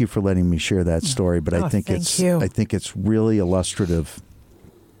thank you for letting me share that story. But I think it's really illustrative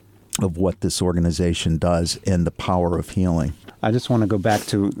of what this organization does and the power of healing. I just want to go back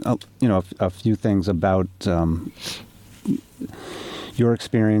to, a few things about your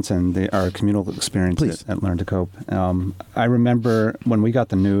experience and our communal experience at Learn to Cope. I remember when we got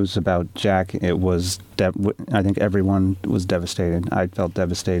the news about Jack, it was, I think everyone was devastated. I felt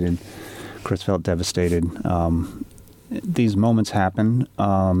devastated. Chris felt devastated. These moments happen,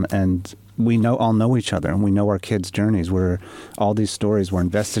 and we all know each other, and we know our kids' journeys. All these stories, we're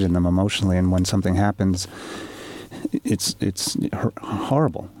invested in them emotionally, and when something happens, it's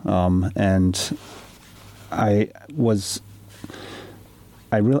horrible. And I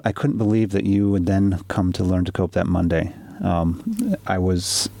couldn't believe that you would then come to Learn to Cope that Monday. I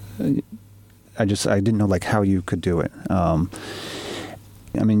didn't know how you could do it.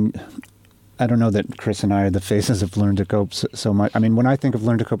 I don't know that Chris and I are the faces of Learn to Cope so much. When I think of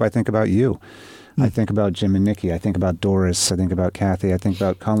Learn to Cope, I think about you. I think about Jim and Nikki. I think about Doris. I think about Kathy. I think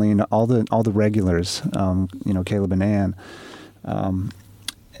about Colleen. All the regulars. Caleb and Ann.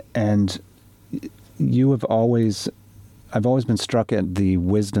 And you have always. I've always been struck at the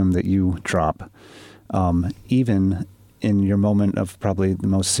wisdom that you drop, even in your moment of probably the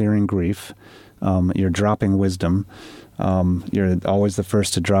most searing grief. You're dropping wisdom. You're always the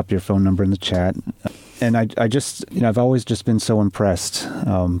first to drop your phone number in the chat. And I've always just been so impressed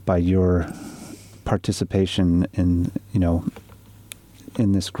by your participation in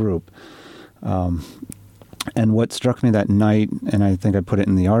this group. And what struck me that night, and I think I put it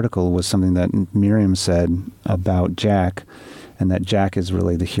in the article, was something that Miriam said about Jack, and that Jack is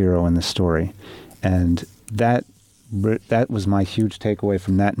really the hero in the story. And that was my huge takeaway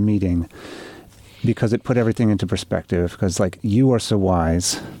from that meeting, because it put everything into perspective. Because you are so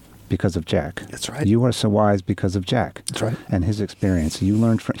wise because of Jack. That's right. You are so wise because of Jack. That's right. And his experience. You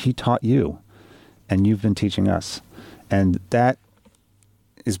learned he taught you, and you've been teaching us. And that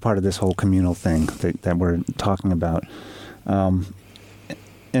is part of this whole communal thing that we're talking about. And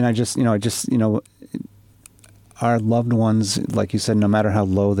our loved ones, like you said, no matter how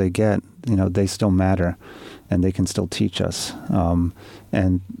low they get, they still matter, and they can still teach us.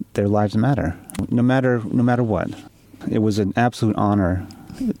 And their lives matter, no matter what. It was an absolute honor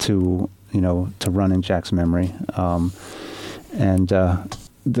to run in Jack's memory. And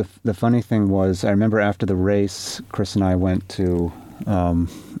the funny thing was, I remember after the race, Chris and I went to, I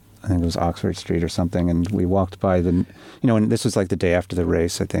think it was Oxford Street or something, and we walked by and this was the day after the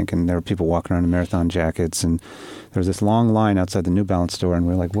race, I think, and there were people walking around in marathon jackets, and there was this long line outside the New Balance store, and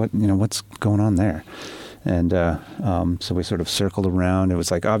we were like, what's going on there? And so we sort of circled around. It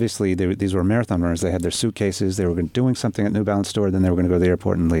was obviously, these were marathon runners. They had their suitcases. They were doing something at New Balance store. Then they were going to go to the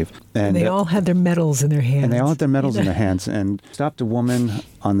airport and leave. And they all had their medals in their hands. And they all had their medals in their hands. And stopped a woman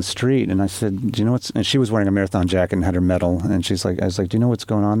on the street, and I said, "Do you know what's?" And she was wearing a marathon jacket and had her medal. And she's like, "I was like, do you know what's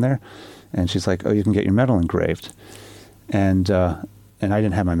going on there?" And she's like, "Oh, you can get your medal engraved." And I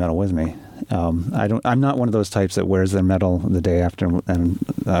didn't have my medal with me. I'm not one of those types that wears their medal the day after, and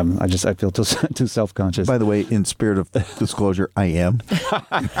I feel too self-conscious. By the way, in spirit of disclosure, I am.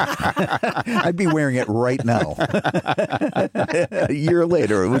 I'd be wearing it right now. A year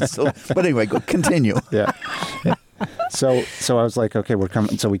later, it was so. But anyway, continue. Yeah. So I was like, okay, we're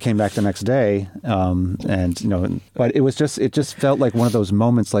coming. So we came back the next day, but it just felt like one of those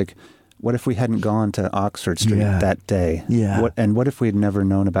moments, what if we hadn't gone to Oxford Street that day? Yeah. What if we had never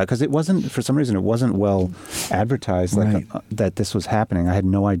known about it? Because it wasn't, for some reason, it wasn't well advertised that this was happening. I had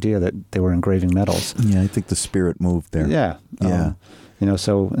no idea that they were engraving medals. Yeah, I think the spirit moved there. Yeah. Yeah. And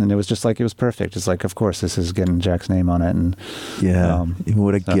it was just it was perfect. It's of course, this is getting Jack's name on it. And yeah,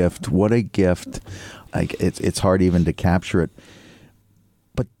 what a gift. What a gift. It's hard even to capture it.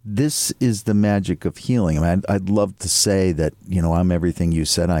 But this is the magic of healing. I'd love to say that, I'm everything you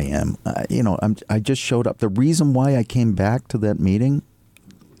said I am. I just showed up. The reason why I came back to that meeting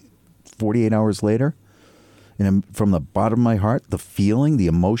 48 hours later, and from the bottom of my heart, the feeling, the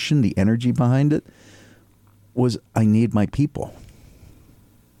emotion, the energy behind it, was I need my people.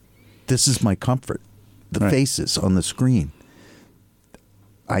 This is my comfort. The faces on the screen.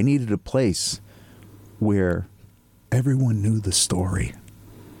 I needed a place where everyone knew the story.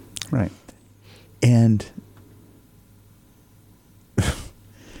 Right. And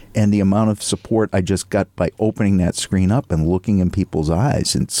the amount of support I just got by opening that screen up and looking in people's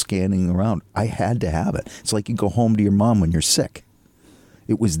eyes and scanning around, I had to have it. It's like you go home to your mom when you're sick.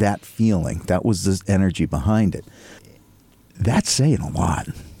 It was that feeling. That was the energy behind it. That's saying a lot.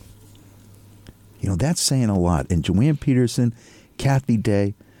 That's saying a lot. And Joanne Peterson, Kathy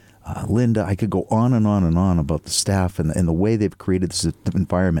Day, Linda, I could go on and on and on about the staff and the way they've created this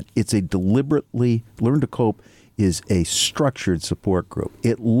environment. It's a deliberately, Learn to Cope is a structured support group.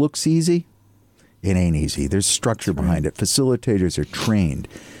 It looks easy. It ain't easy. There's structure behind it. Facilitators are trained.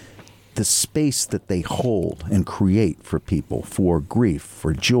 The space that they hold and create for people, for grief,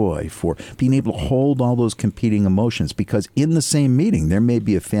 for joy, for being able to hold all those competing emotions. Because in the same meeting, there may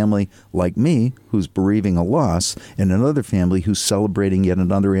be a family like me who's bereaving a loss and another family who's celebrating yet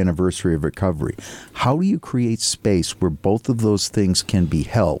another anniversary of recovery. How do you create space where both of those things can be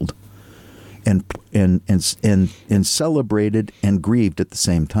held and celebrated and grieved at the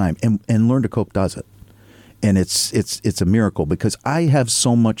same time? And Learn to Cope does it. And it's a miracle, because I have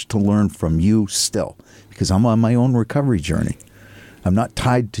so much to learn from you still, because I'm on my own recovery journey. I'm not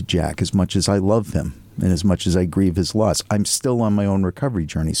tied to Jack as much as I love him and as much as I grieve his loss. I'm still on my own recovery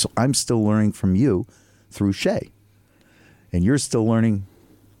journey. So I'm still learning from you through Shay. And you're still learning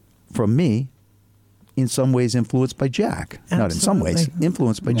from me, in some ways influenced by Jack. Absolutely. Not in some ways,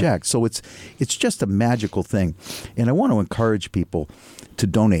 influenced by Jack. So it's just a magical thing. And I want to encourage people to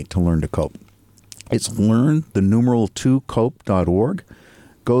donate to Learn to Cope. It's learn2cope.org.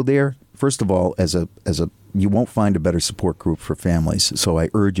 Go there. First of all, as a you won't find a better support group for families, so I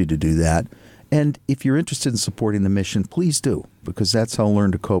urge you to do that. And if you're interested in supporting the mission, please do, because that's how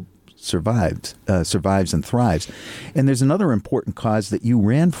Learn to Cope survives and thrives. And there's another important cause that you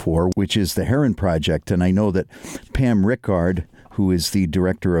ran for, which is the Heron Project. And I know that Pam Rickard, who is the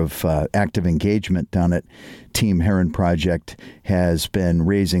director of active engagement down at Team Heron Project, has been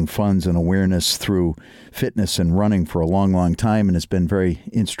raising funds and awareness through fitness and running for a long, long time, and has been very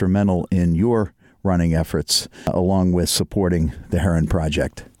instrumental in your running efforts, along with supporting the Heron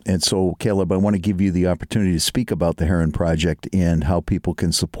Project. And so, Caleb, I want to give you the opportunity to speak about the Heron Project and how people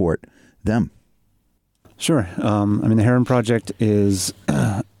can support them. Sure. The Heron Project is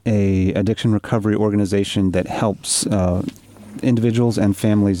a addiction recovery organization that helps individuals and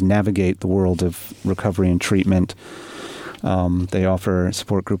families navigate the world of recovery and treatment. They offer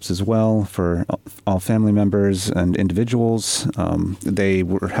support groups as well for all family members and individuals. They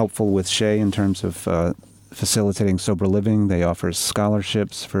were helpful with Shay in terms of facilitating sober living. They offer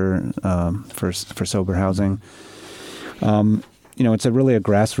scholarships for sober housing. It's really a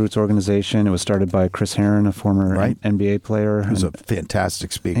grassroots organization. It was started by Chris Heron, a former NBA player. Who's a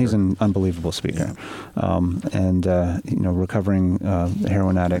fantastic speaker. He's an unbelievable speaker. Yeah. Recovering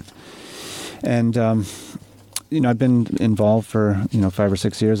heroin addict. And, I've been involved for, 5 or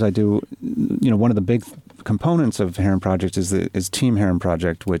 6 years. I do, one of the big components of Heron Project is Team Heron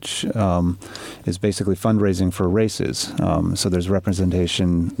Project, which is basically fundraising for races. So there's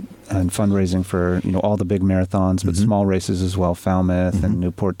representation and fundraising for all the big marathons, but small races as well, Falmouth and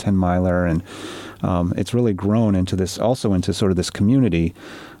Newport 10-miler, and it's really grown into sort of this community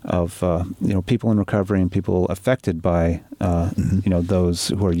of people in recovery and people affected by those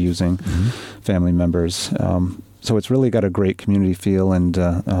who are using, family members. So it's really got a great community feel, and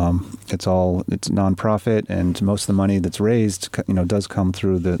it's nonprofit, and most of the money that's raised, does come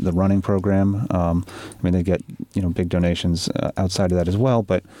through the running program. They get big donations outside of that as well,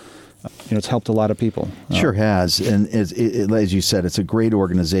 but it's helped a lot of people. Sure has, and as you said, it's a great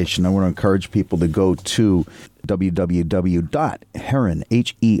organization. I want to encourage people to go to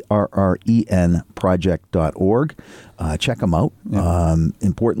www.heron.project.org. Check them out. Yeah.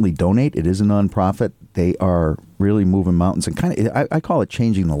 Importantly, donate. It is a nonprofit. They are really moving mountains, and I call it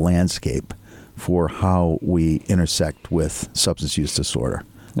changing the landscape for how we intersect with substance use disorder.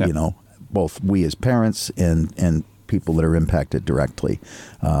 Yep. Both we as parents and people that are impacted directly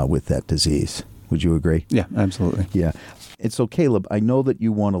with that disease. Would you agree? Yeah, absolutely. Yeah. And so, Caleb, I know that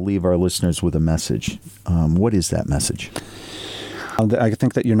you want to leave our listeners with a message. What is that message? I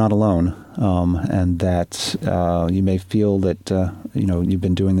think that you're not alone, and that you may feel that you've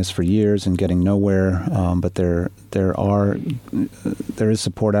been doing this for years and getting nowhere, but there is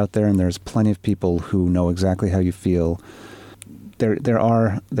support out there, and there's plenty of people who know exactly how you feel. There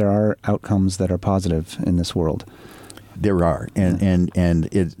are outcomes that are positive in this world. There are, and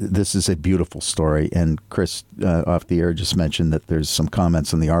this is a beautiful story. And Chris, off the air, just mentioned that there's some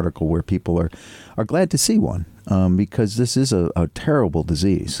comments in the article where people are glad to see one, because this is a terrible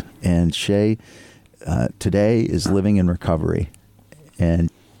disease. And Shay today is living in recovery, and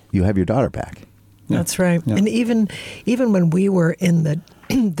you have your daughter back. Yeah. That's right. Yeah. And even when we were in the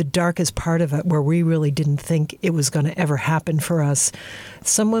darkest part of it, where we really didn't think it was going to ever happen for us,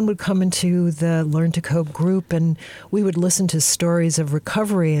 someone would come into the Learn to Cope group, and we would listen to stories of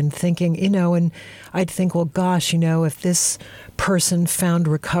recovery and thinking, and I'd think, well, gosh, if this person found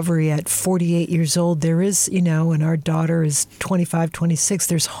recovery at 48 years old, there is, and our daughter is 25, 26,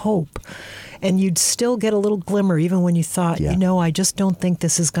 there's hope. And you'd still get a little glimmer even when you thought, I just don't think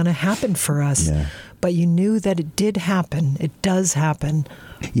this is going to happen for us. Yeah. but you knew that it did happen. It does happen.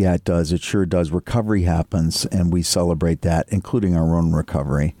 Yeah, it does. It sure does. Recovery happens, and we celebrate that, including our own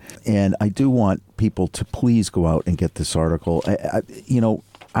recovery. And I do want people to please go out and get this article.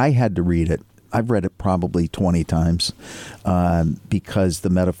 I had to read it. I've read it probably 20 times because the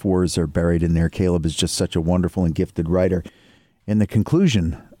metaphors are buried in there. Caleb is just such a wonderful and gifted writer. And the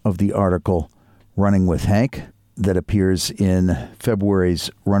conclusion of the article, Running with Hank, that appears in February's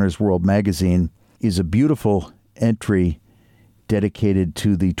Runner's World magazine, is a beautiful entry dedicated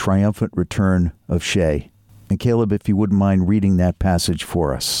to the triumphant return of Shay. And Caleb, if you wouldn't mind reading that passage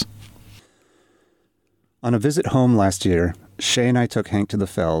for us. On a visit home last year, Shay and I took Hank to the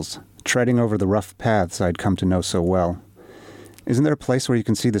fells, treading over the rough paths I'd come to know so well. "Isn't there a place where you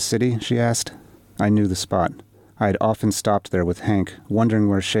can see the city?" she asked. I knew the spot. I had often stopped there with Hank, wondering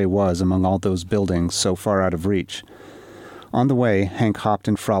where Shay was among all those buildings so far out of reach. On the way, Hank hopped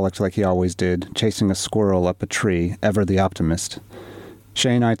and frolicked like he always did, chasing a squirrel up a tree, ever the optimist.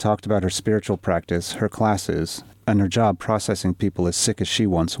 Shay and I talked about her spiritual practice, her classes, and her job processing people as sick as she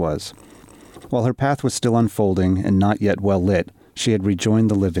once was. While her path was still unfolding and not yet well lit, she had rejoined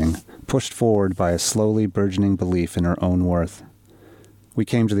the living, pushed forward by a slowly burgeoning belief in her own worth. We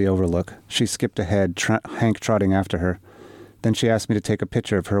came to the overlook. She skipped ahead, Hank trotting after her. Then she asked me to take a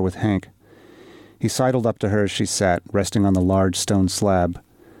picture of her with Hank. He sidled up to her as she sat, resting on the large stone slab.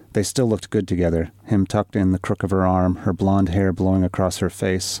 They still looked good together, him tucked in the crook of her arm, her blonde hair blowing across her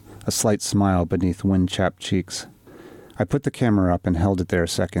face, a slight smile beneath wind-chapped cheeks. I put the camera up and held it there a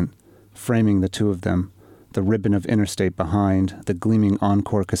second, framing the two of them, the ribbon of interstate behind, the gleaming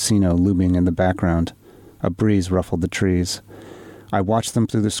Encore casino looming in the background. A breeze ruffled the trees. I watched them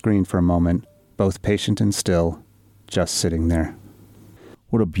through the screen for a moment, both patient and still, just sitting there.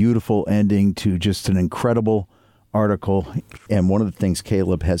 What a beautiful ending to just an incredible article. And one of the things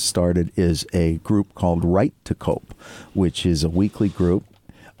Caleb has started is a group called Write to Cope, which is a weekly group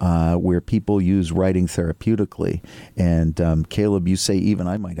where people use writing therapeutically. And Caleb, you say even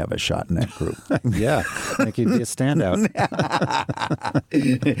I might have a shot in that group. Yeah, I think you'd be a standout.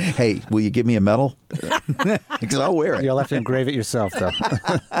 Hey, will you give me a medal? Because I'll wear it. You'll have to engrave it yourself, though.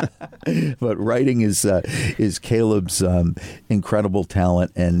 But writing is Caleb's incredible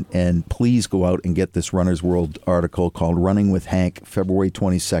talent. And please go out and get this Runner's World article called Running with Hank, February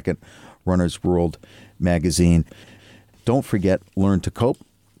 22nd, Runner's World magazine. Don't forget, Learn to Cope.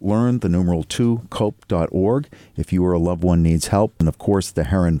 Learn, the numeral 2, cope.org if you or a loved one needs help. And, of course, the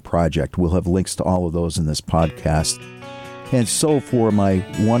Heron Project. We'll have links to all of those in this podcast. And so for my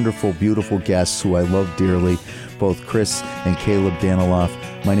wonderful, beautiful guests who I love dearly, both Chris and Caleb Daniloff,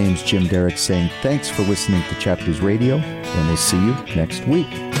 my name's Jim Derrick saying thanks for listening to Chapters Radio, and we'll see you next week.